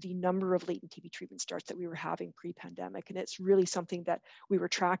to the number of latent TB treatment starts that we were having pre-pandemic. And it's really something that we were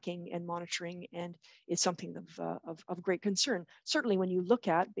tracking and monitoring, and is something of great concern. Certainly when you look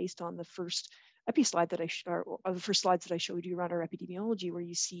at, based on the first slide that the first slides that I showed you around our epidemiology, where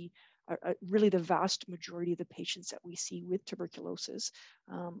you see really the vast majority of the patients that we see with tuberculosis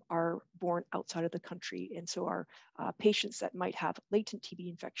are born outside of the country. And so are patients that might have latent TB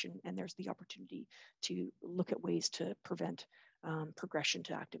infection, and there's the opportunity to look at ways to prevent progression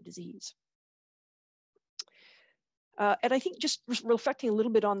to active disease. And I think just reflecting a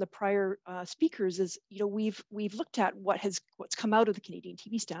little bit on the prior speakers is, we've looked at what's come out of the Canadian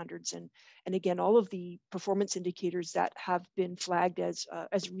TB standards, and again, all of the performance indicators that have been flagged as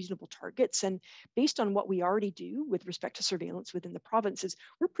reasonable targets. And based on what we already do with respect to surveillance within the provinces,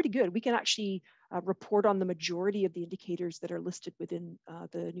 we're pretty good. We can actually report on the majority of the indicators that are listed within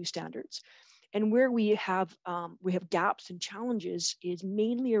the new standards. And where we have gaps and challenges is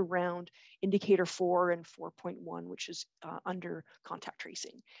mainly around indicator 4 and 4.1, which is under contact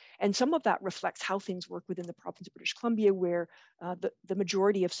tracing. And some of that reflects how things work within the province of British Columbia, where the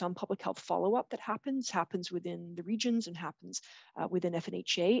majority of some public health follow-up that happens within the regions and happens within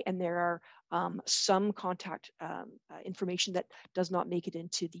FNHA. And there are some contact information that does not make it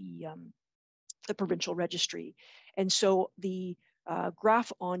into the provincial registry. And so the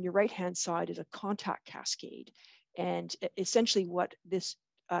graph on your right-hand side is a contact cascade. And essentially what this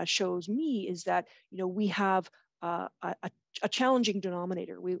shows me is that, we have a challenging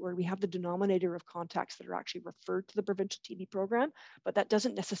denominator where we have the denominator of contacts that are actually referred to the provincial TB program, but that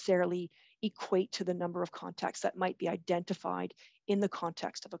doesn't necessarily equate to the number of contacts that might be identified in the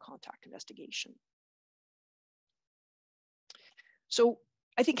context of a contact investigation. So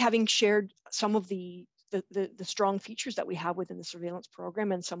I think having shared some of the strong features that we have within the surveillance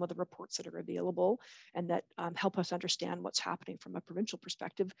program and some of the reports that are available and that help us understand what's happening from a provincial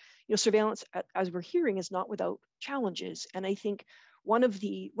perspective, surveillance, as we're hearing, is not without challenges. And I think one of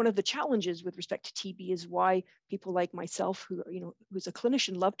the challenges with respect to TB is why people like myself, who's a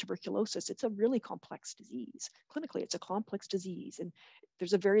clinician, love tuberculosis. It's a really complex disease. Clinically, it's a complex disease, and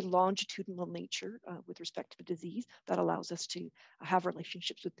there's a very longitudinal nature with respect to the disease that allows us to have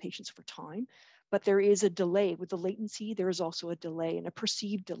relationships with patients for time. But there is a delay with the latency. There is also a delay and a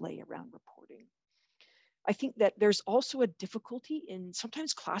perceived delay around reporting. I think that there's also a difficulty in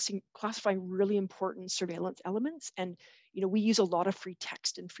sometimes classifying really important surveillance elements. And we use a lot of free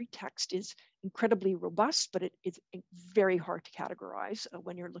text, and free text is incredibly robust, but it is very hard to categorize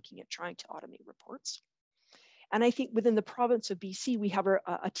when you're looking at trying to automate reports. And I think within the province of BC, we have a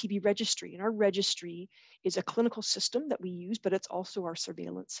TB registry, and our registry is a clinical system that we use, but it's also our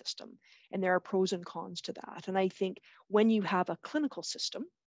surveillance system. And there are pros and cons to that. And I think when you have a clinical system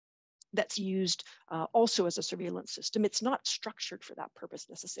that's used also as a surveillance system, it's not structured for that purpose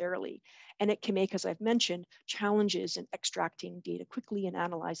necessarily. And it can make, as I've mentioned, challenges in extracting data quickly and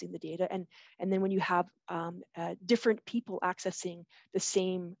analyzing the data. And then when you have different people accessing the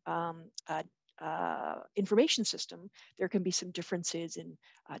same information system, there can be some differences in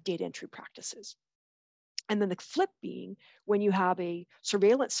data entry practices. And then the flip being, when you have a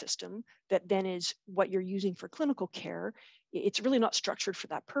surveillance system that then is what you're using for clinical care, it's really not structured for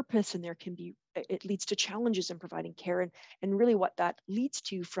that purpose, and it leads to challenges in providing care. And really what that leads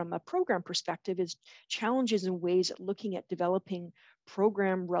to from a program perspective is challenges in ways at looking at developing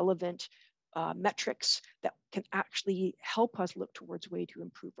program relevant metrics that can actually help us look towards a way to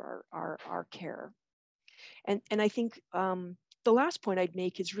improve our care. And I think the last point I'd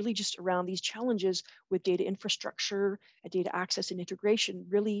make is really just around these challenges with data infrastructure and data access and integration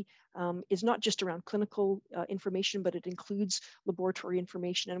really is not just around clinical information, but it includes laboratory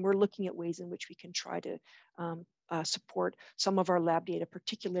information. And we're looking at ways in which we can try to support some of our lab data,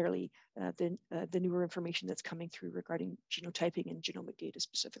 particularly the newer information that's coming through regarding genotyping and genomic data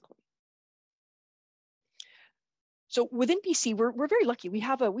specifically. So within BC, we're very lucky. We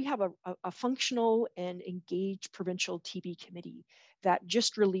have a functional and engaged provincial TB committee that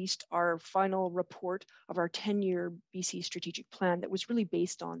just released our final report of our 10-year BC strategic plan that was really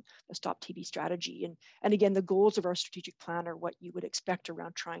based on the Stop TB strategy. And again, the goals of our strategic plan are what you would expect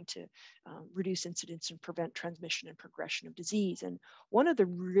around trying to reduce incidence and prevent transmission and progression of disease. And one of the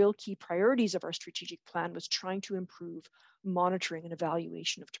real key priorities of our strategic plan was trying to improve monitoring and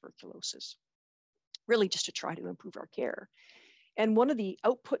evaluation of tuberculosis, really just to try to improve our care. And one of the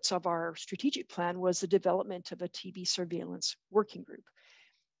outputs of our strategic plan was the development of a TB surveillance working group.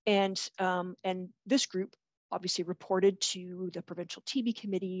 And this group obviously reported to the provincial TB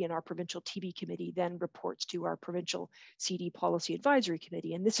committee, and our provincial TB committee then reports to our provincial CD policy advisory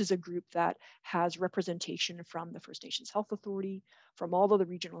committee. And this is a group that has representation from the First Nations Health Authority, from all of the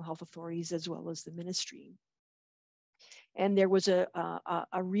regional health authorities, as well as the ministry. And there was a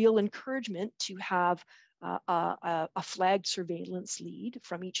real encouragement to have a flagged surveillance lead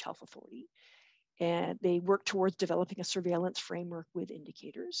from each health authority. And they worked towards developing a surveillance framework with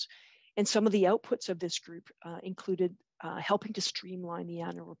indicators. And some of the outputs of this group included helping to streamline the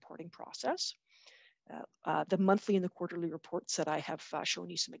annual reporting process, the monthly and the quarterly reports that I have shown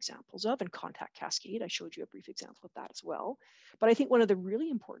you some examples of, and contact cascade. I showed you a brief example of that as well. But I think one of the really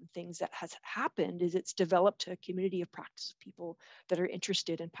important things that has happened is it's developed a community of practice of people that are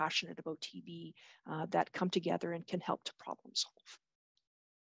interested and passionate about TB that come together and can help to problem solve.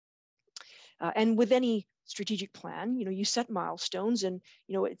 And with any strategic plan, you set milestones, and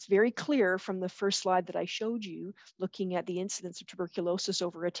it's very clear from the first slide that I showed you, looking at the incidence of tuberculosis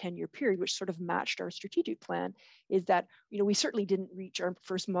over a 10-year period, which sort of matched our strategic plan, is that we certainly didn't reach our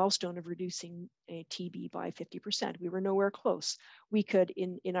first milestone of reducing TB by 50%. We were nowhere close. We could,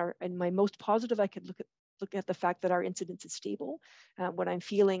 in my most positive, I could look at the fact that our incidence is stable. When I'm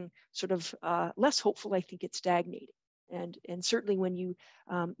feeling sort of less hopeful, I think it's stagnating. And certainly when you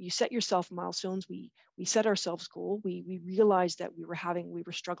set yourself milestones, we set ourselves goals. We realized that we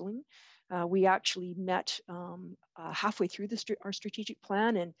were struggling We actually met halfway through our strategic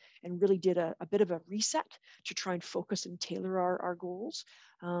plan and really did a bit of a reset to try and focus and tailor our goals.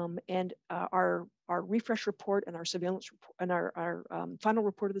 Our refresh report and our surveillance report and our final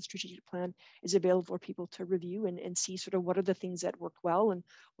report of the strategic plan is available for people to review and see sort of what are the things that worked well and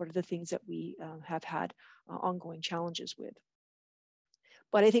what are the things that we have had ongoing challenges with.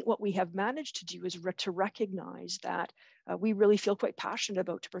 But I think what we have managed to do is to recognize that we really feel quite passionate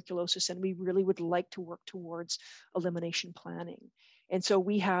about tuberculosis, and we really would like to work towards elimination planning. And so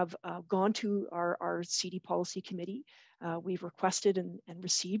we have gone to our CD policy committee. We've requested and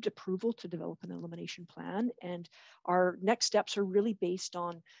received approval to develop an elimination plan. And our next steps are really based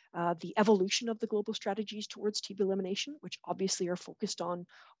on the evolution of the global strategies towards TB elimination, which obviously are focused on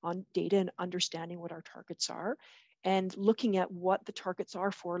data and understanding what our targets are, and looking at what the targets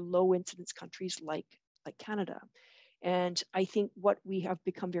are for low incidence countries like Canada. And I think what we have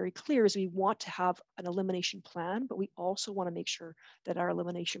become very clear is we want to have an elimination plan, but we also want to make sure that our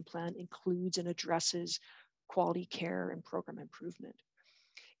elimination plan includes and addresses quality care and program improvement.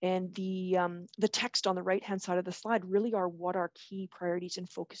 And the text on the right-hand side of the slide really are what our key priorities and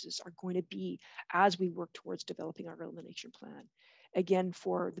focuses are going to be as we work towards developing our elimination plan. Again,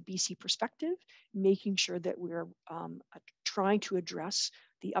 for the BC perspective, making sure that we're trying to address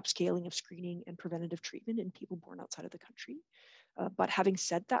the upscaling of screening and preventative treatment in people born outside of the country. But having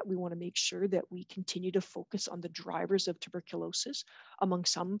said that, we want to make sure that we continue to focus on the drivers of tuberculosis among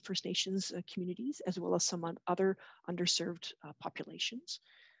some First Nations communities, as well as some other underserved populations.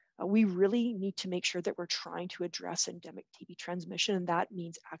 We really need to make sure that we're trying to address endemic TB transmission, and that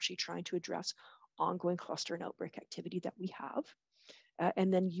means actually trying to address ongoing cluster and outbreak activity that we have.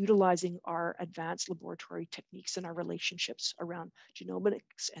 And then utilizing our advanced laboratory techniques and our relationships around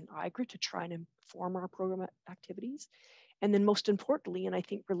genomics and IGRA to try and inform our program activities. And then most importantly, and I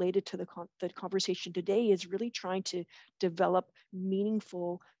think related to the conversation today, is really trying to develop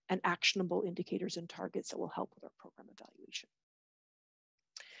meaningful and actionable indicators and targets that will help with our program evaluation.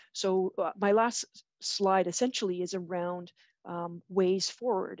 So my last slide essentially is around ways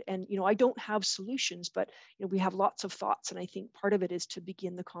forward. And, I don't have solutions, but, we have lots of thoughts. And I think part of it is to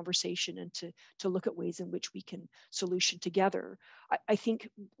begin the conversation and to look at ways in which we can solution together. I think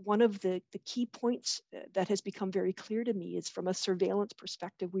one of the key points that has become very clear to me is from a surveillance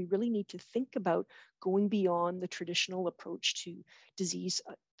perspective, we really need to think about going beyond the traditional approach to disease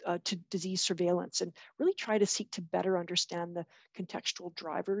surveillance and really try to seek to better understand the contextual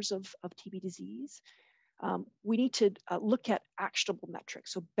drivers of TB disease. We need to look at actionable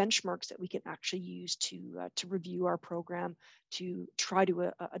metrics, so benchmarks that we can actually use to review our program, to try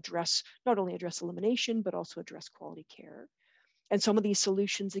to not only address elimination, but also address quality care. And some of these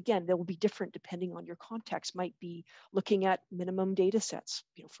solutions, again, they will be different depending on your context, might be looking at minimum data sets,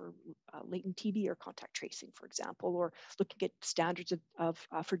 for latent TB or contact tracing, for example, or looking at standards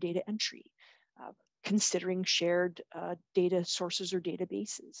for data entry, considering shared data sources or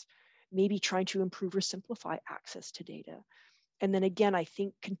databases, maybe trying to improve or simplify access to data. And then again, I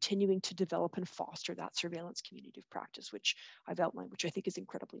think continuing to develop and foster that surveillance community of practice, which I've outlined, which I think is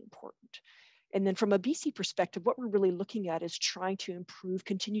incredibly important. And then from a BC perspective, what we're really looking at is trying to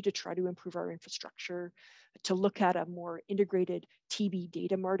continue to try to improve our infrastructure, to look at a more integrated TB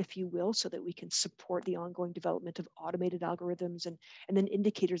data mart, if you will, so that we can support the ongoing development of automated algorithms and then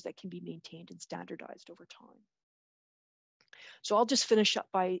indicators that can be maintained and standardized over time. So I'll just finish up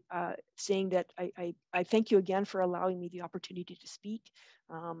by saying that I thank you again for allowing me the opportunity to speak.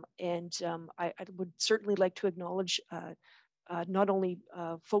 I would certainly like to acknowledge not only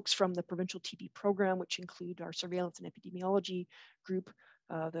folks from the provincial TB program, which include our surveillance and epidemiology group,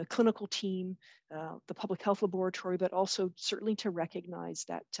 the clinical team, the public health laboratory, but also certainly to recognize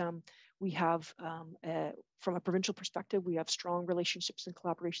that we have, from a provincial perspective, we have strong relationships and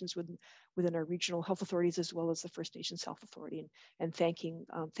collaborations within our regional health authorities, as well as the First Nations Health Authority, and thanking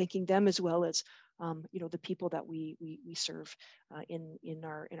them as well as the people that we serve in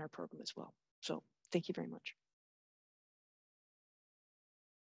our program as well. So thank you very much.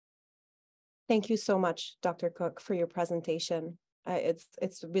 Thank you so much, Dr. Cook, for your presentation.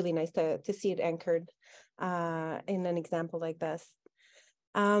 It's really nice to see it anchored in an example like this.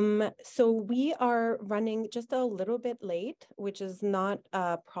 So we are running just a little bit late, which is not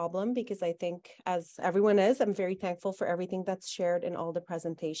a problem because I think, as everyone is, I'm very thankful for everything that's shared in all the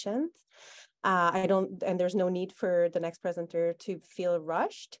presentations. And there's no need for the next presenter to feel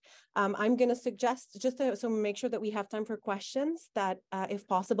rushed. I'm going to suggest, so make sure that we have time for questions, that if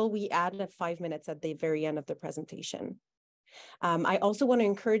possible, we add 5 minutes at the very end of the presentation. I also want to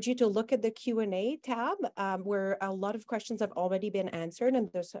encourage you to look at the Q&A tab where a lot of questions have already been answered, and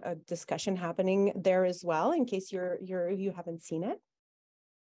there's a discussion happening there as well in case you haven't seen it.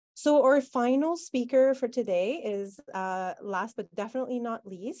 So our final speaker for today is last but definitely not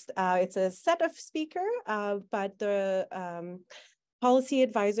least. It's a set of speaker, but the policy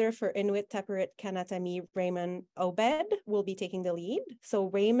advisor for Inuit Teperit Kanatami, Raymond Obed, will be taking the lead. So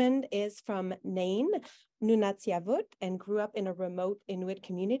Raymond is from Nain, Nunatsiavut, and grew up in a remote Inuit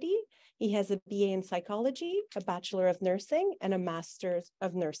community. He has a BA in psychology, a Bachelor of Nursing, and a Master's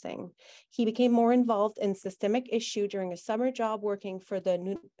of Nursing. He became more involved in systemic issue during a summer job working for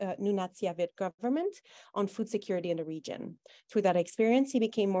the Nunatsiavut government on food security in the region. Through that experience, he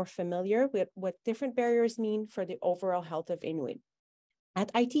became more familiar with what different barriers mean for the overall health of Inuit.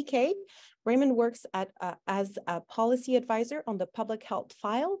 At ITK, Raymond works as a policy advisor on the public health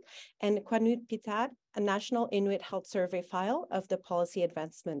file and Quanut Pitat, a national Inuit health survey file of the policy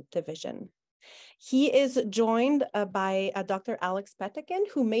advancement division. He is joined by Dr. Alex Petekin,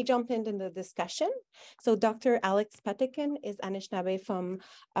 who may jump in the discussion. So Dr. Alex Petekin is Anishinaabe from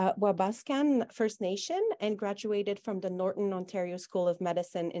Wabascan First Nation and graduated from the Northern Ontario School of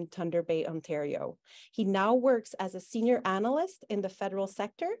Medicine in Thunder Bay, Ontario. He now works as a senior analyst in the federal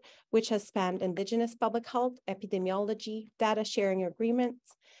sector, which has spanned Indigenous public health, epidemiology, data sharing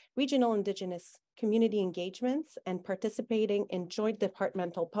agreements, regional Indigenous community engagements, and participating in joint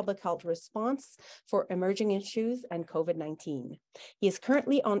departmental public health response for emerging issues and COVID-19. He is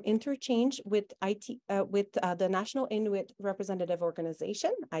currently on interchange with the National Inuit Representative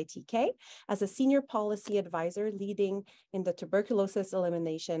Organization, ITK, as a senior policy advisor leading in the tuberculosis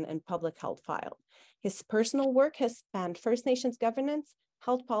elimination and public health file. His personal work has spanned First Nations governance,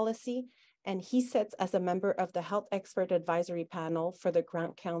 health policy, and he sits as a member of the Health Expert Advisory Panel for the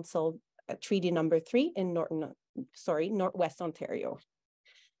Grant Council Treaty Number 3 in Northwest Ontario.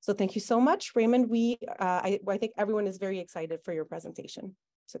 So thank you so much, Raymond. I think everyone is very excited for your presentation.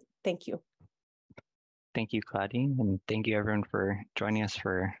 So thank you. Thank you, Claudine, and thank you everyone for joining us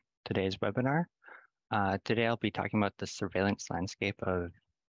for today's webinar. Today I'll be talking about the surveillance landscape of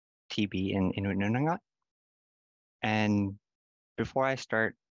TB in Inuit Nunangat. And before I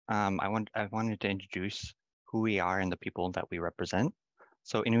start, I wanted to introduce who we are and the people that we represent.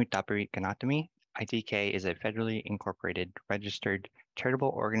 So Inuit Teperit Kanatami, ITK, is a federally incorporated, registered charitable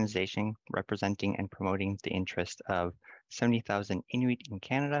organization representing and promoting the interest of 70,000 Inuit in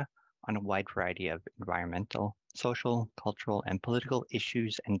Canada on a wide variety of environmental, social, cultural, and political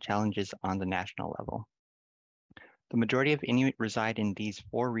issues and challenges on the national level. The majority of Inuit reside in these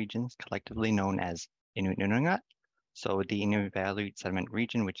 4 regions, collectively known as Inuit Nunangat. So the Inuvialuit Settlement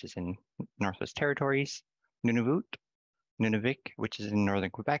Region, which is in Northwest Territories, Nunavut, Nunavik, which is in northern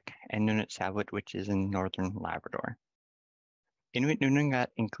Quebec, and Nunatsiavut, which is in northern Labrador. Inuit Nunangat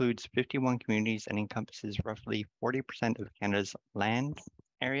includes 51 communities and encompasses roughly 40% of Canada's land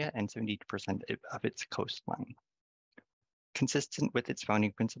area and 70% of its coastline. Consistent with its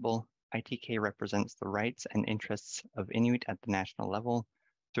founding principle, ITK represents the rights and interests of Inuit at the national level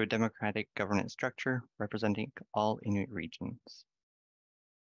through a democratic governance structure representing all Inuit regions.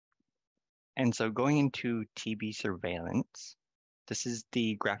 And so going into TB surveillance, this is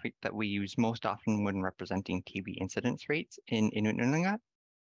the graphic that we use most often when representing TB incidence rates in Inuit Nunangat.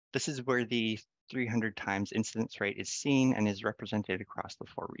 This is where the 300 times incidence rate is seen and is represented across the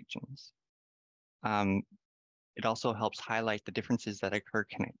 4 regions. It also helps highlight the differences that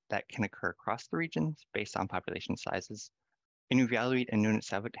can occur across the regions based on population sizes. Inuvialuit and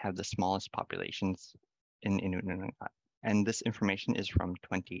Nunatsiavut have the smallest populations in Inuit Nunangat, and this information is from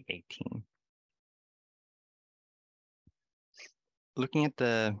 2018. Looking at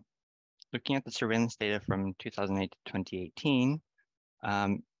the surveillance data from 2008 to 2018,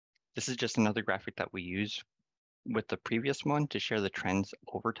 this is just another graphic that we use with the previous one to share the trends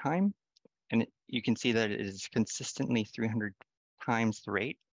over time. And you can see that it is consistently 300 times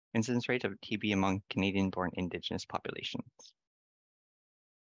the incidence rate of TB among Canadian-born Indigenous populations.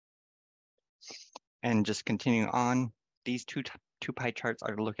 And just continuing on, these two pie charts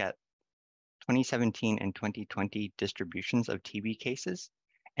are to look at 2017 and 2020 distributions of TB cases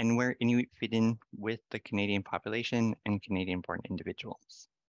and where Inuit fit in with the Canadian population and Canadian-born individuals.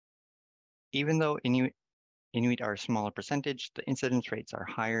 Even though Inuit are a smaller percentage, the incidence rates are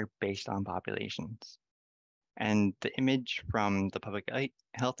higher based on populations. And the image from the Public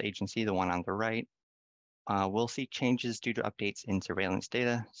Health Agency, the one on the right, will see changes due to updates in surveillance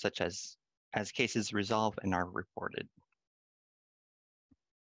data, such as cases resolve and are reported.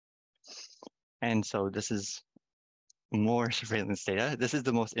 And so this is more surveillance data. This is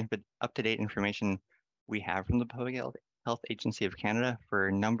the most up-to-date information we have from the Public Health Agency of Canada for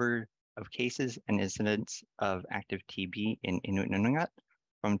a number of cases and incidents of active TB in Inuit Nunangat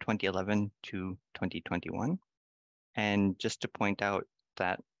from 2011 to 2021. And just to point out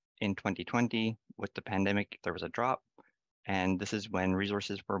that in 2020, with the pandemic, there was a drop, and this is when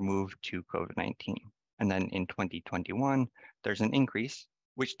resources were moved to COVID-19. And then in 2021, there's an increase,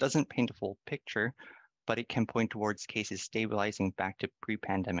 which doesn't paint a full picture, but it can point towards cases stabilizing back to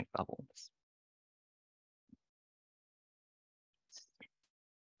pre-pandemic levels.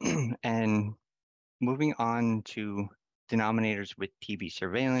 And moving on to denominators with TB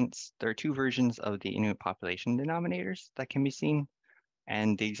surveillance, there are two versions of the Inuit population denominators that can be seen.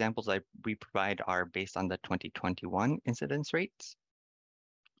 And the examples we provide are based on the 2021 incidence rates.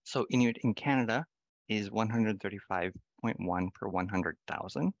 So Inuit in Canada is 135.1 per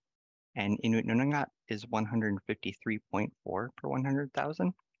 100,000, and Inuit Nunangat is 153.4 per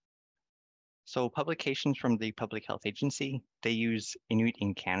 100,000. So publications from the Public Health Agency, they use Inuit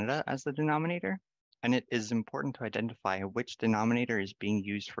in Canada as the denominator, and it is important to identify which denominator is being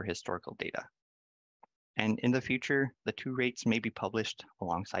used for historical data. And in the future, the two rates may be published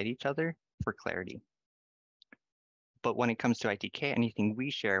alongside each other for clarity. But when it comes to ITK, anything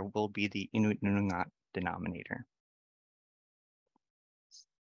we share will be the Inuit Nunangat denominator.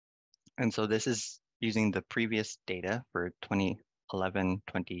 And so this is using the previous data for 2011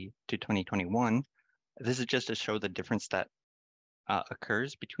 to 2021. This is just to show the difference that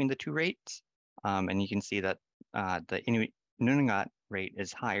occurs between the two rates. And you can see that the Inuit Nunangat rate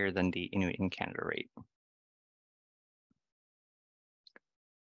is higher than the Inuit in Canada rate.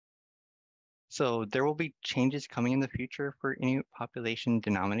 So there will be changes coming in the future for Inuit population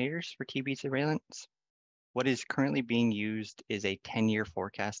denominators for TB surveillance. What is currently being used is a 10-year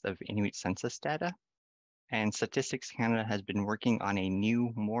forecast of Inuit census data. And Statistics Canada has been working on a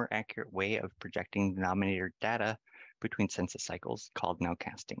new, more accurate way of projecting denominator data between census cycles called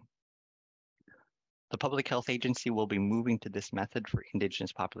nowcasting. The Public Health Agency will be moving to this method for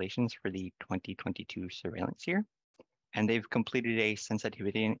Indigenous populations for the 2022 surveillance year. And they've completed a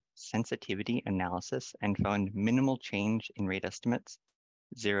sensitivity analysis and found minimal change in rate estimates,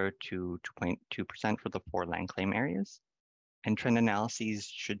 0 to 2.2% for the 4 land claim areas, and trend analyses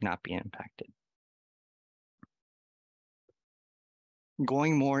should not be impacted.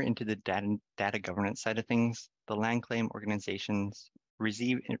 Going more into the data governance side of things, the land claim organizations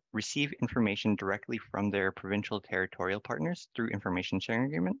receive information directly from their provincial territorial partners through information sharing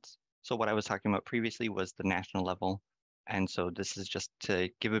agreements. So what I was talking about previously was the national level. And so this is just to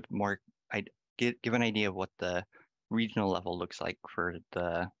give it more, give an idea of what the regional level looks like for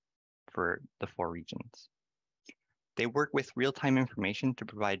the 4 regions. They work with real-time information to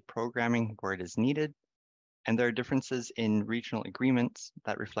provide programming where it is needed, and there are differences in regional agreements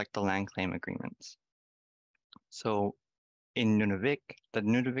that reflect the land claim agreements. So in Nunavik, the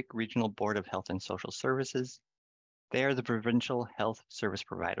Nunavik Regional Board of Health and Social Services, they are the provincial health service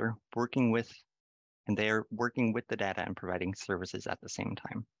provider and they are working with the data and providing services at the same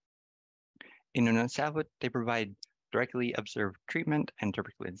time. In Nunavut, they provide directly observed treatment and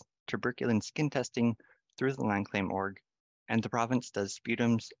tuberculin skin testing through the land claim org, and the province does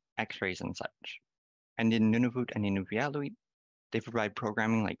sputums, x-rays, and such. And in Nunavut and Inuvialuit, they provide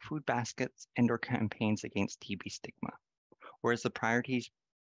programming like food baskets and/or campaigns against TB stigma, whereas the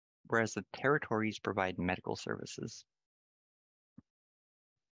territories provide medical services.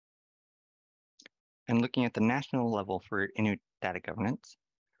 And looking at the national level for Inuit data governance,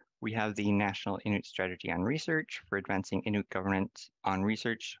 we have the National Inuit Strategy on Research for advancing Inuit governance on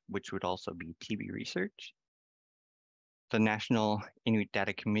research, which would also be TB research. The National Inuit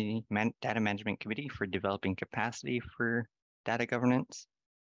Data Management Committee for developing capacity for data governance.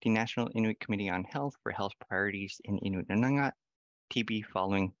 The National Inuit Committee on Health for health priorities in Inuit Nunangat, TB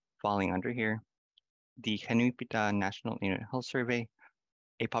falling under here. The Kanuipita National Inuit Health Survey,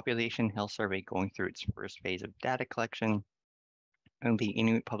 a population health survey going through its first phase of data collection, and the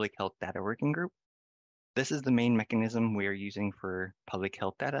Inuit Public Health Data Working Group. This is the main mechanism we are using for public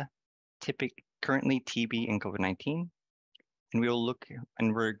health data, currently TB and COVID-19, and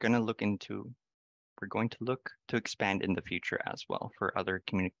we're going to look to expand in the future as well for other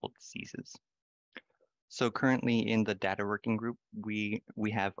communicable diseases. So currently in the data working group, we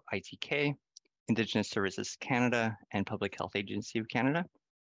have ITK, Indigenous Services Canada, and Public Health Agency of Canada,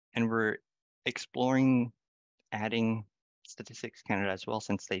 and we're exploring adding Statistics Canada as well,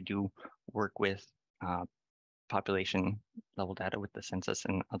 since they do work with population level data with the census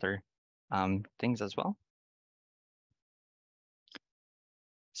and other things as well.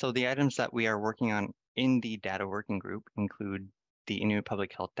 So the items that we are working on in the data working group include the Inuit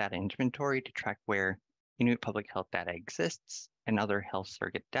Public Health Data Inventory to track where Inuit public health data exists and other health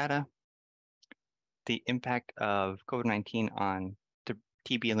surrogate data, the impact of COVID-19 on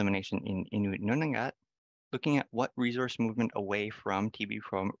TB elimination in Inuit Nunangat, looking at what resource movement away from TB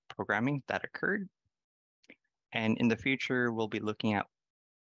programming that occurred. And in the future, we'll be looking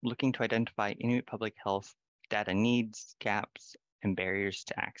to identify Inuit public health data needs, gaps, and barriers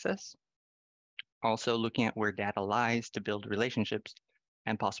to access. Also looking at where data lies to build relationships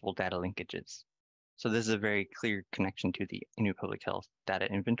and possible data linkages. So this is a very clear connection to the Inuit public health data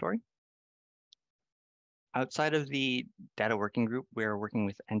inventory. Outside of the data working group, we are working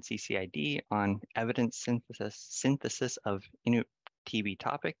with NCCID on evidence synthesis of Inuit TB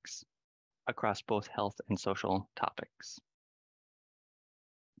topics across both health and social topics.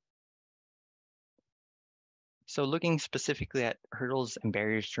 So looking specifically at hurdles and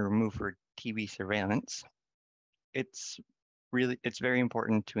barriers to remove for TB surveillance, it's very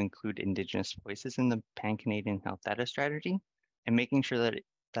important to include Indigenous voices in the Pan-Canadian Health Data Strategy and making sure that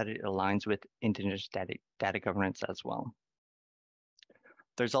it aligns with Indigenous data governance as well.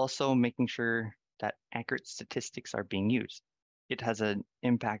 There's also making sure that accurate statistics are being used. It has an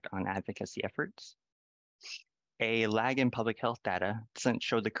impact on advocacy efforts. A lag in public health data doesn't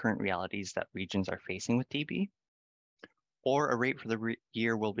show the current realities that regions are facing with TB, or a rate for the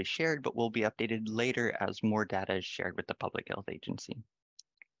year will be shared, but will be updated later as more data is shared with the public health agency.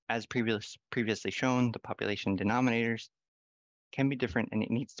 As previously shown, the population denominators can be different, and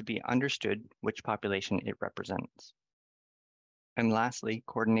it needs to be understood which population it represents. And lastly,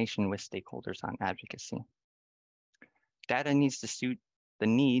 coordination with stakeholders on advocacy. Data needs to suit the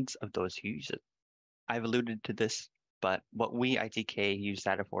needs of those who use it. I've alluded to this, but what we ITK use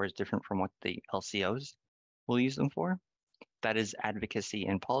data for is different from what the LCOs will use them for. That is advocacy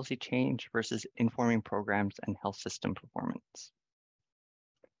and policy change versus informing programs and health system performance.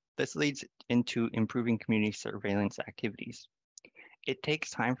 This leads into improving community surveillance activities. It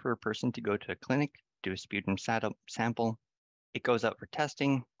takes time for a person to go to a clinic, do a sputum sample. It goes out for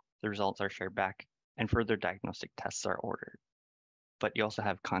testing, the results are shared back, and further diagnostic tests are ordered. But you also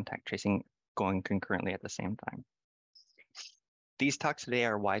have contact tracing going concurrently at the same time. These talks today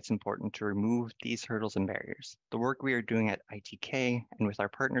are why it's important to remove these hurdles and barriers. The work we are doing at ITK and with our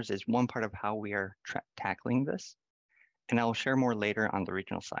partners is one part of how we are tackling this, and I will share more later on the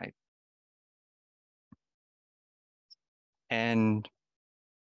regional side. And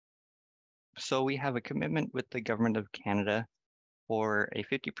so we have a commitment with the Government of Canada for a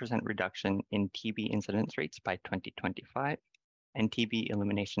 50% reduction in TB incidence rates by 2025 and TB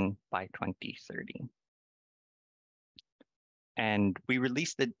elimination by 2030. And we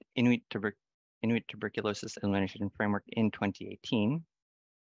released the Inuit Tuberculosis Elimination Framework in 2018.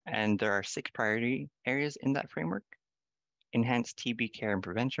 And there are 6 priority areas in that framework: enhance TB care and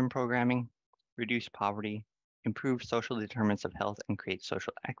prevention programming, reduce poverty, improve social determinants of health and create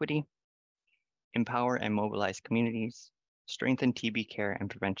social equity, empower and mobilize communities, strengthen TB care and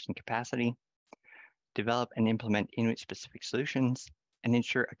prevention capacity, develop and implement Inuit-specific solutions, and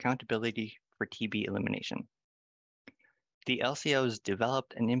ensure accountability for TB elimination. The LCOs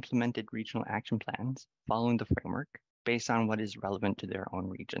developed and implemented regional action plans following the framework based on what is relevant to their own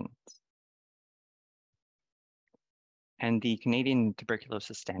regions. And the Canadian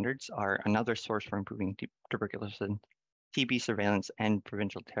tuberculosis standards are another source for improving tuberculosis, TB surveillance, and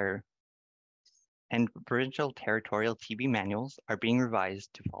provincial territorial TB manuals are being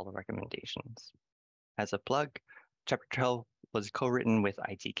revised to follow recommendations. As a plug, Chapter 12 was co-written with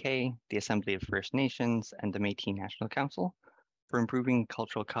ITK, the Assembly of First Nations, and the Métis National Council for improving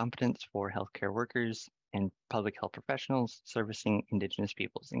cultural competence for healthcare workers and public health professionals servicing Indigenous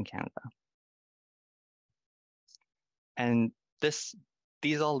peoples in Canada. And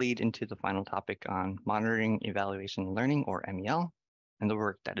these all lead into the final topic on monitoring, evaluation, and learning, or MEL, and the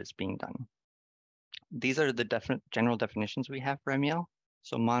work that is being done. These are the general definitions we have for MEL.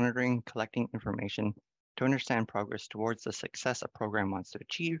 So monitoring, collecting information to understand progress towards the success a program wants to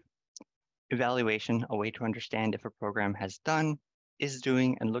achieve. Evaluation, a way to understand if a program has done, is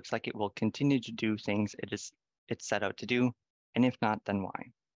doing, and looks like it will continue to do things it's set out to do, and if not, then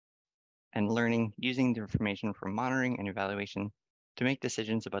why. And learning, using the information from monitoring and evaluation to make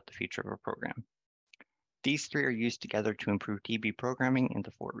decisions about the future of a program. These 3 are used together to improve TB programming in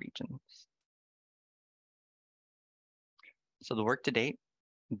the 4 regions. So the work to date,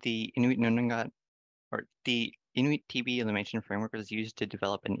 the Inuit Nunangat, or the Inuit TB elimination framework was used to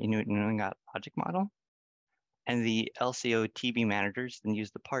develop an Inuit Nunangat logic model. And the LCO TB managers then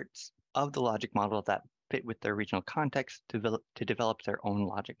used the parts of the logic model that fit with their regional context to develop their own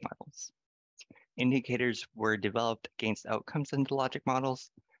logic models. Indicators were developed against outcomes in the logic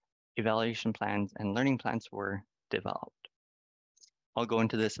models evaluation plans, and learning plans were developed. I'll go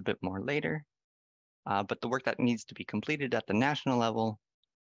into this a bit more later, but the work that needs to be completed at the national level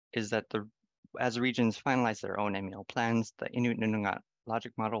is that as regions finalize their own MEL plans, the Inuit Nunungat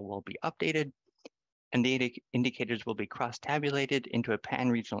logic model will be updated, and the indicators will be cross-tabulated into a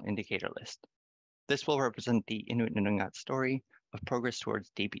pan-regional indicator list. This will represent the Inuit Nunungat story of progress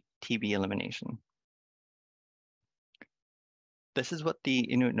towards TB elimination. This is what the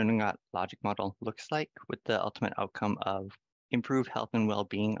Inuit Nunungat logic model looks like, with the ultimate outcome of improved health and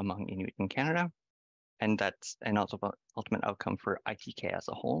well-being among Inuit in Canada, and that's an ultimate outcome for ITK as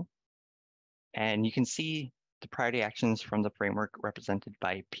a whole. And you can see the priority actions from the framework represented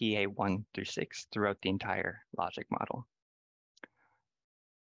by PA 1 through 6 throughout the entire logic model.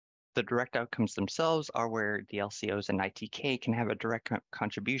 The direct outcomes themselves are where the LCOs and ITK can have a direct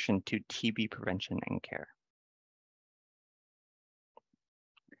contribution to TB prevention and care.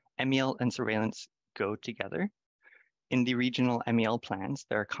 MEL and surveillance go together. In the regional MEL plans,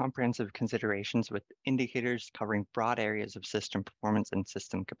 there are comprehensive considerations with indicators covering broad areas of system performance and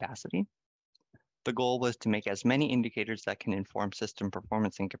system capacity. The goal was to make as many indicators that can inform system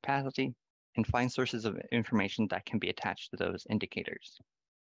performance and capacity, and find sources of information that can be attached to those indicators.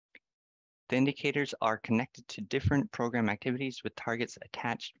 The indicators are connected to different program activities with targets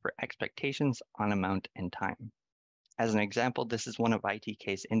attached for expectations on amount and time. As an example, this is one of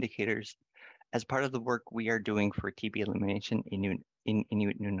ITK's indicators as part of the work we are doing for TB elimination in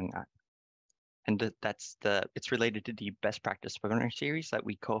Inuit Nunungat. And it's related to the best practice webinar series that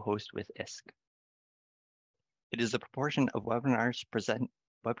we co-host with ISK. It is the proportion of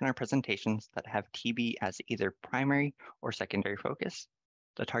webinar presentations that have TB as either primary or secondary focus,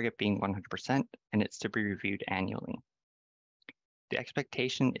 the target being 100%, and it's to be reviewed annually. The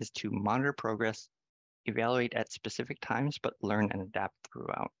expectation is to monitor progress, evaluate at specific times, but learn and adapt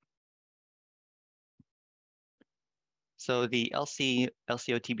throughout. So the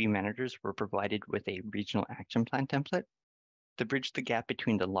LCO-TB managers were provided with a regional action plan template to bridge the gap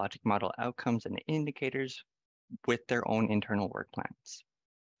between the logic model outcomes and indicators with their own internal work plans.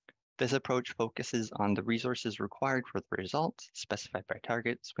 This approach focuses on the resources required for the results specified by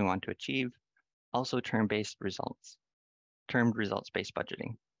targets we want to achieve, also termed results-based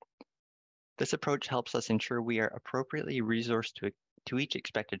budgeting. This approach helps us ensure we are appropriately resourced to each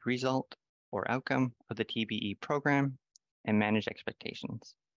expected result or outcome of the TBE program and manage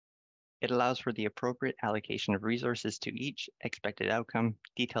expectations. It allows for the appropriate allocation of resources to each expected outcome,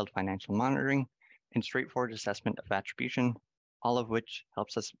 detailed financial monitoring, and straightforward assessment of attribution, all of which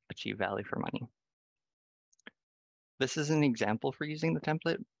helps us achieve value for money. This is an example for using the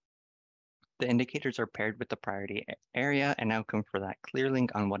template. The indicators are paired with the priority area and outcome for that clear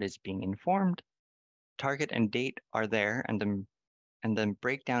link on what is being informed. Target and date are there, and then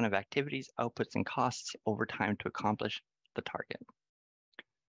breakdown of activities, outputs, and costs over time to accomplish the target.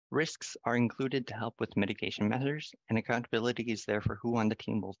 Risks are included to help with mitigation measures, and accountability is there for who on the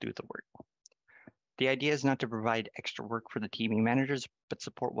team will do the work. The idea is not to provide extra work for the TB managers, but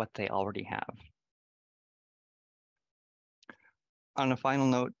support what they already have. On a final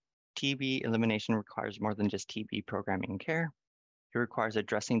note, TB elimination requires more than just TB programming and care. It requires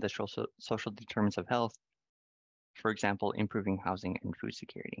addressing the social determinants of health, for example, improving housing and food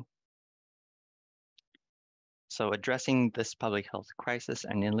security. So addressing this public health crisis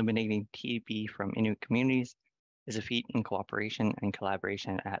and eliminating TB from Inuit communities is a feat in cooperation and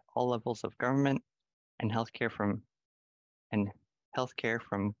collaboration at all levels of government, and healthcare from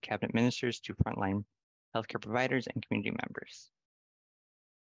cabinet ministers to frontline healthcare providers and community members.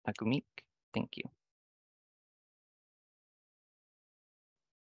 Nakumik, thank you.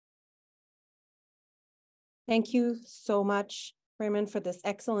 Thank you so much, Raymond, for this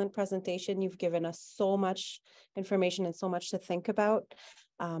excellent presentation. You've given us so much information and so much to think about.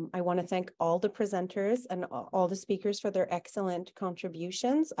 I want to thank all the presenters and all the speakers for their excellent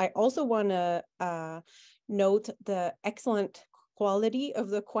contributions. I also want to note the excellent quality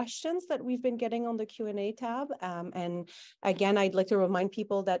of the questions that we've been getting on the Q&A tab. And again, I'd like to remind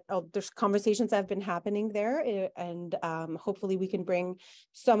people that there's conversations that have been happening there, and hopefully we can bring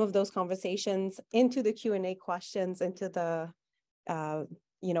some of those conversations into the Q&A questions, into the,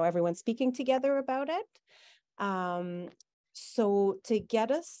 everyone speaking together about it. So to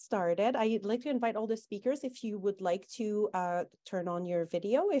get us started, I'd like to invite all the speakers, if you would like to turn on your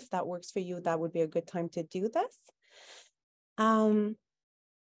video, if that works for you, that would be a good time to do this. And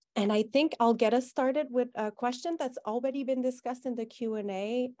I think I'll get us started with a question that's already been discussed in the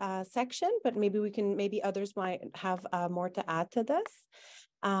Q&A section, but maybe others might have more to add to this.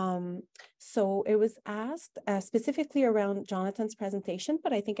 So it was asked specifically around Jonathan's presentation,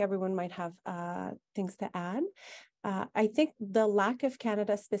 but I think everyone might have things to add. I think the lack of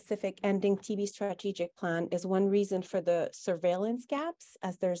Canada-specific ending TB strategic plan is one reason for the surveillance gaps,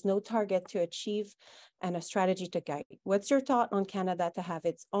 as there's no target to achieve and a strategy to guide. What's your thought on Canada to have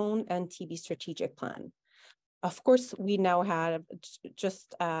its own TB strategic plan? Of course, we now have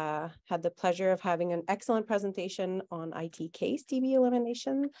just had the pleasure of having an excellent presentation on ITK's TB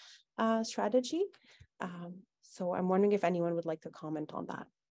elimination strategy. So I'm wondering if anyone would like to comment on that.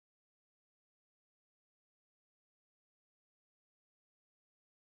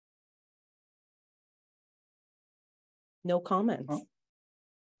 No comments.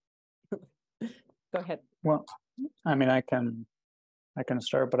 Go ahead. Well, I mean, I can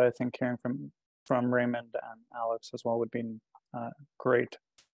start, but I think hearing from Raymond and Alex as well would be great.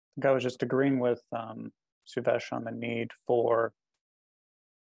 I think I was just agreeing with Suvesh on the need for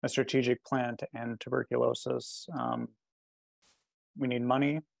a strategic plan to end tuberculosis. We need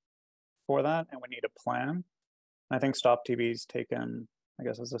money for that, and we need a plan. And I think Stop TB's taken, I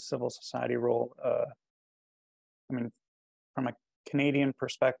guess, as a civil society role. I mean, from a Canadian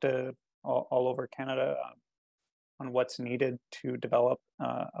perspective, all over Canada, on what's needed to develop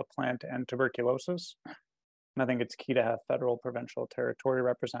a plan to end tuberculosis. And I think it's key to have federal, provincial, territory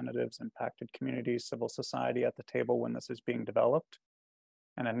representatives, impacted communities, civil society at the table when this is being developed.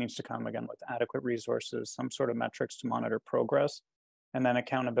 And it needs to come again with adequate resources, some sort of metrics to monitor progress, and then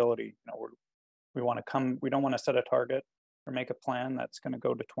accountability. You know, we don't want to set a target or make a plan that's going to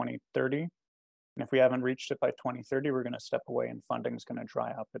go to 2030. And if we haven't reached it by 2030, we're going to step away and funding is going to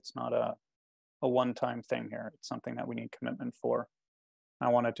dry up. It's not a one-time thing here. It's something that we need commitment for. I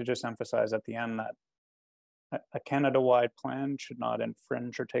wanted to just emphasize at the end that a Canada-wide plan should not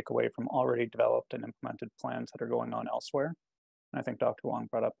infringe or take away from already developed and implemented plans that are going on elsewhere. And I think Dr. Wong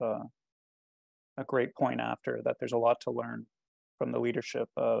brought up a great point after that there's a lot to learn from the leadership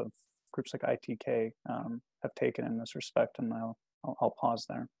of groups like ITK have taken in this respect, and I'll pause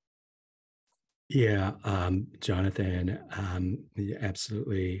there. Yeah, Jonathan,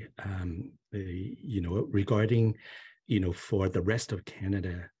 absolutely. You know, regarding, you know, for the rest of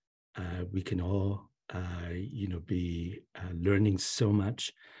Canada, we can all, you know, be learning so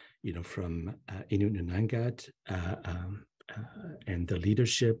much, you know, from Inuit Nunangat and the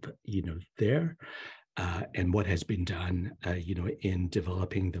leadership, you know, there. And what has been done, you know, in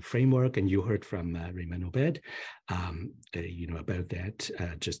developing the framework. And you heard from Raymond Obed, you know, about that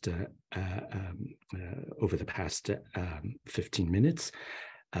just over the past 15 minutes,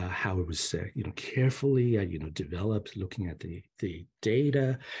 how it was, you know, carefully, you know, developed, looking at the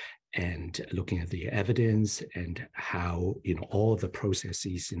data and looking at the evidence and how, you know, all the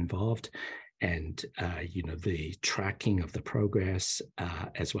processes involved, and you know, the tracking of the progress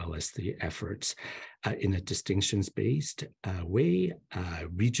as well as the efforts in a distinctions-based way,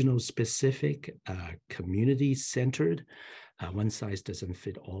 regional specific, community centered, one size doesn't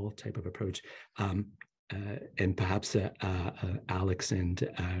fit all type of approach. And perhaps Alex and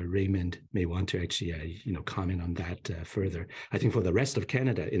Raymond may want to actually, you know, comment on that further. I think for the rest of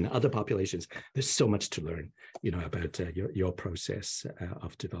Canada, in other populations, there's so much to learn, you know, about your process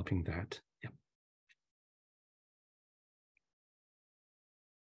of developing that. Yeah.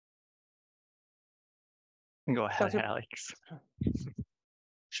 Go ahead, Alex.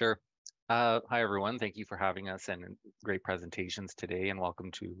 Sure. Hi, everyone. Thank you for having us and great presentations today, and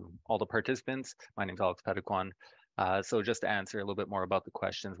welcome to all the participants. My name is Alex Pedequan. So just to answer a little bit more about the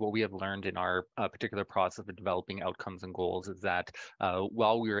questions, what we have learned in our particular process of developing outcomes and goals is that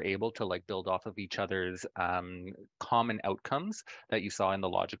while we were able to build off of each other's common outcomes that you saw in the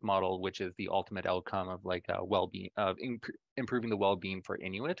logic model, which is the ultimate outcome of well-being, of improving the well-being for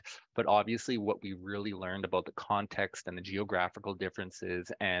Inuit, but obviously what we really learned about the context and the geographical differences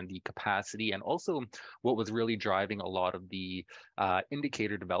and the capacity, and also what was really driving a lot of the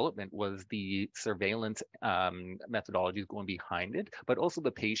indicator development was the surveillance methodologies going behind it, but also the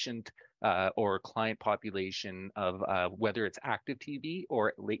patient or client population of whether it's active TB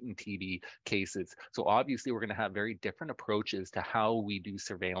or latent TB cases. So obviously we're going to have very different approaches to how we do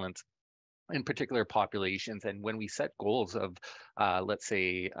surveillance in particular populations. And when we set goals of, let's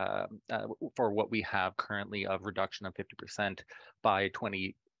say, for what we have currently of reduction of 50% by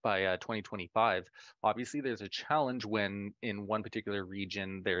by 2025. Obviously, there's a challenge when in one particular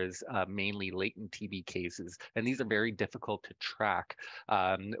region there is mainly latent TB cases, and these are very difficult to track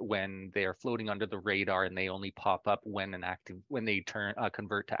when they are floating under the radar and they only pop up when they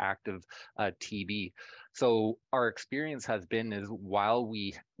convert to active TB. So our experience has been is while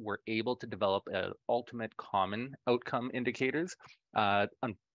we were able to develop ultimate common outcome indicators,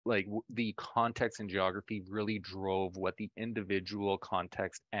 the context and geography really drove what the individual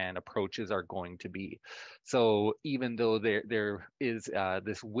context and approaches are going to be. So even though there is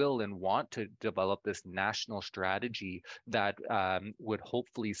this will and want to develop this national strategy that would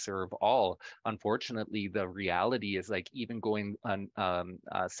hopefully serve all, unfortunately, the reality is like even going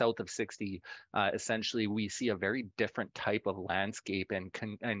south of 60, essentially we see a very different type of landscape and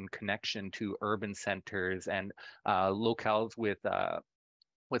connection to urban centers and locales with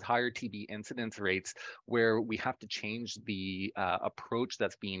higher TB incidence rates, where we have to change the approach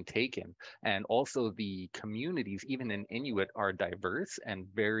that's being taken. And also the communities, even in Inuit, are diverse and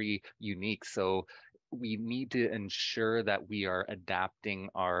very unique. So we need to ensure that we are adapting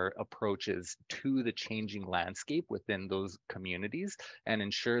our approaches to the changing landscape within those communities and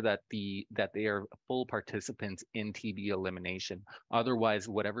ensure that they are full participants in TB elimination. Otherwise,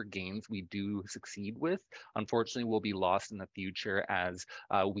 whatever gains we do succeed with, unfortunately, will be lost in the future as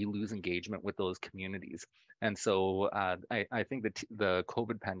we lose engagement with those communities. And so I think that the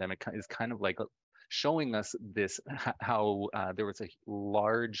COVID pandemic is kind of like showing us this, how there was a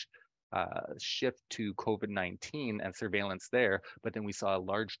large shift to COVID-19 and surveillance there, but then we saw a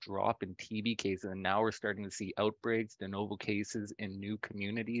large drop in TB cases, and now we're starting to see outbreaks, de novo cases in new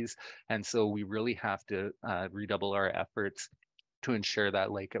communities. And so we really have to redouble our efforts to ensure that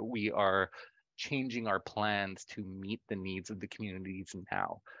we are changing our plans to meet the needs of the communities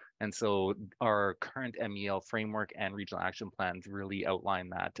now. And so our current MEL framework and regional action plans really outline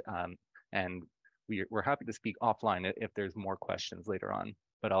that. And we're happy to speak offline if there's more questions later on,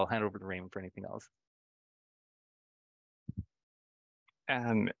 but I'll hand over to Raymond for anything else.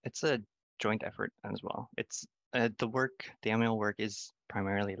 It's a joint effort as well. It's the MEL work is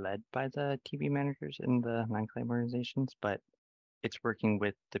primarily led by the TB managers in the non-claim organizations, but it's working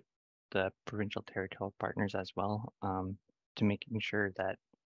with the provincial territorial partners as well, to making sure that,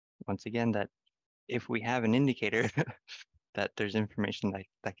 once again, that if we have an indicator, that there's information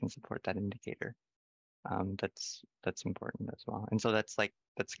that can support that indicator. That's important as well. And so that's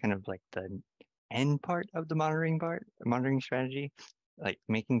kind of like the end part of the monitoring strategy, like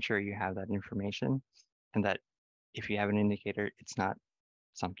making sure you have that information, and that if you have an indicator, it's not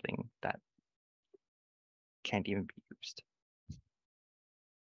something that can't even be used.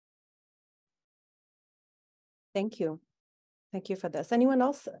 Thank you. Thank you for this. Anyone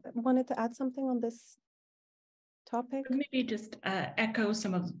else wanted to add something on this topic? Maybe just echo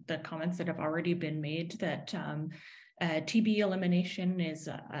some of the comments that have already been made, that TB elimination is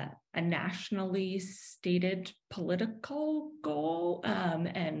a nationally stated political goal,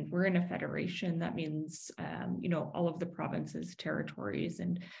 and we're in a federation. That means all of the provinces, territories,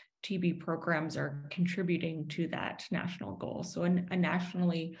 and TB programs are contributing to that national goal. So a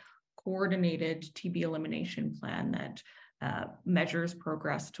nationally coordinated TB elimination plan that measures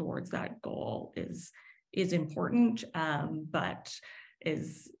progress towards that goal is important, but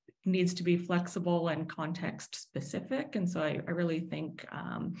needs to be flexible and context specific. And so I really think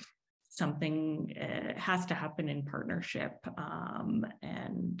something has to happen in partnership. I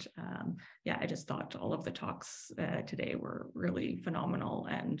just thought all of the talks today were really phenomenal,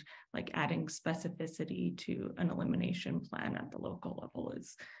 and like adding specificity to an elimination plan at the local level it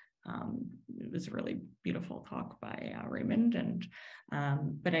was a really beautiful talk by Raymond.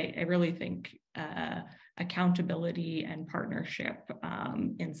 But I really think accountability and partnership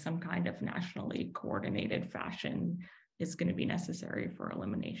in some kind of nationally coordinated fashion is going to be necessary for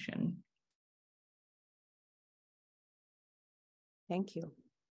elimination. Thank you.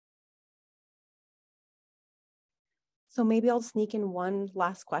 So maybe I'll sneak in one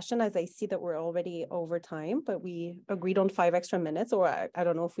last question, as I see that we're already over time, but we agreed on 5 extra minutes, or I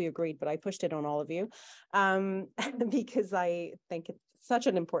don't know if we agreed, but I pushed it on all of you because I think it's such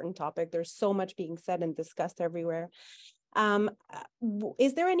an important topic. There's so much being said and discussed everywhere.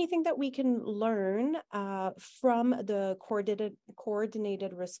 Is there anything that we can learn from the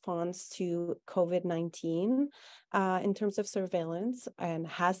coordinated response to COVID-19 in terms of surveillance? And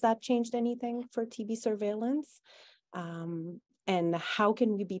has that changed anything for TB surveillance? And how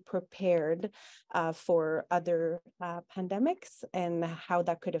can we be prepared for other pandemics, and how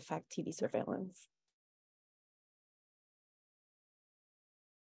that could affect TB surveillance?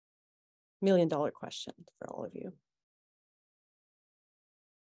 $1 million question for all of you.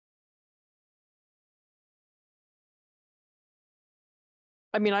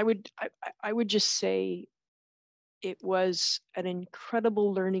 I mean, I would just say it was an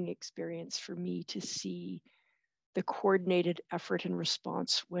incredible learning experience for me to see the coordinated effort and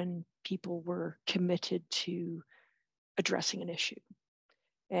response when people were committed to addressing an issue.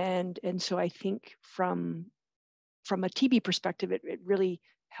 And so I think from a TB perspective, it really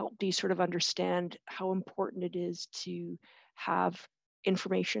helped me sort of understand how important it is to have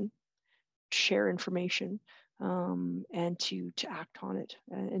information, share information, and to act on it.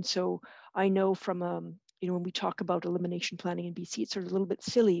 And so I know from when we talk about elimination planning in BC, it's sort of a little bit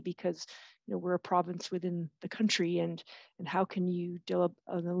silly because we're a province within the country, and how can you develop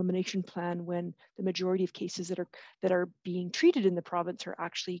an elimination plan when the majority of cases that are being treated in the province are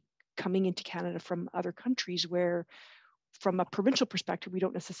actually coming into Canada from other countries where, from a provincial perspective, we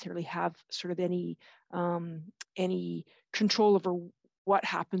don't necessarily have sort of any control over what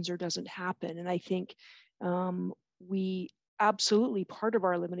happens or doesn't happen. And I think we absolutely, part of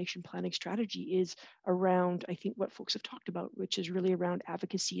our elimination planning strategy is around, I think, what folks have talked about, which is really around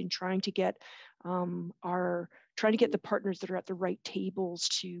advocacy and trying to get the partners that are at the right tables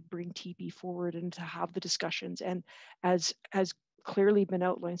to bring TB forward and to have the discussions. And as clearly been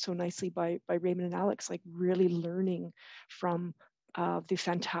outlined so nicely by Raymond and Alex, like really learning from the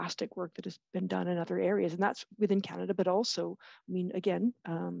fantastic work that has been done in other areas, and that's within Canada, but also, I mean, again,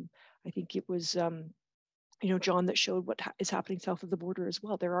 I think it was John that showed what is happening south of the border as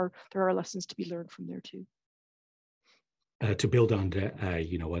well. There are lessons to be learned from there too. To build on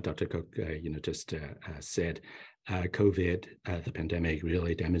what Dr. Cook just said, COVID, the pandemic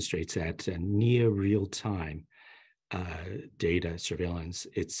really demonstrates that near real time data surveillance,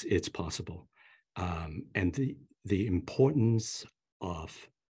 it's possible, and the importance of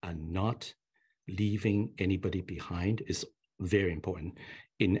not leaving anybody behind is very important.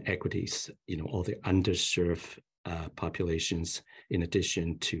 Inequities, all the underserved populations, in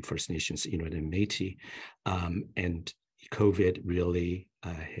addition to First Nations, Inuit and Métis, and COVID really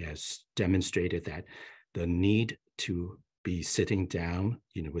has demonstrated that the need to be sitting down,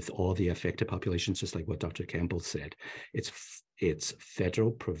 with all the affected populations, just like what Dr. Campbell said. It's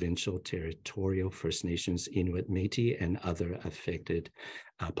federal, provincial, territorial, First Nations, Inuit, Métis, and other affected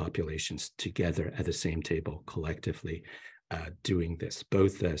populations together at the same table, collectively doing this,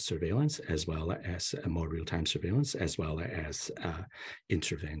 both surveillance as well as more real-time surveillance, as well as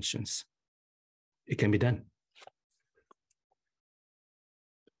interventions. It can be done.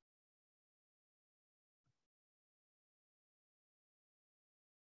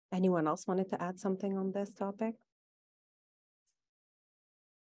 Anyone else wanted to add something on this topic?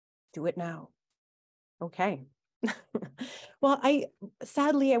 Do it now. Okay. Well,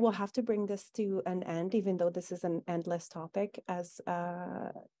 sadly, I will have to bring this to an end, even though this is an endless topic, as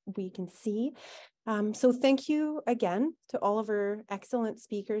we can see. So thank you again to all of our excellent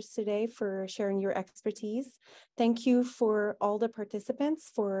speakers today for sharing your expertise. Thank you for all the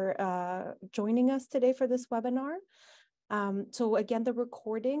participants for joining us today for this webinar. So again, the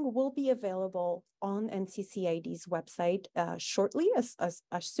recording will be available on NCCID's website shortly, as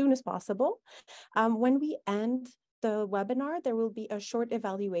soon as possible. When we end the webinar, there will be a short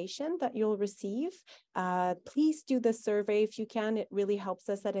evaluation that you'll receive. Please do the survey if you can. It really helps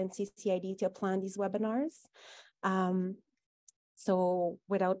us at NCCID to plan these webinars. So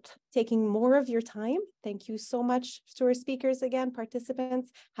without taking more of your time, thank you so much to our speakers again,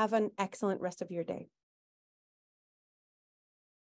 participants. Have an excellent rest of your day.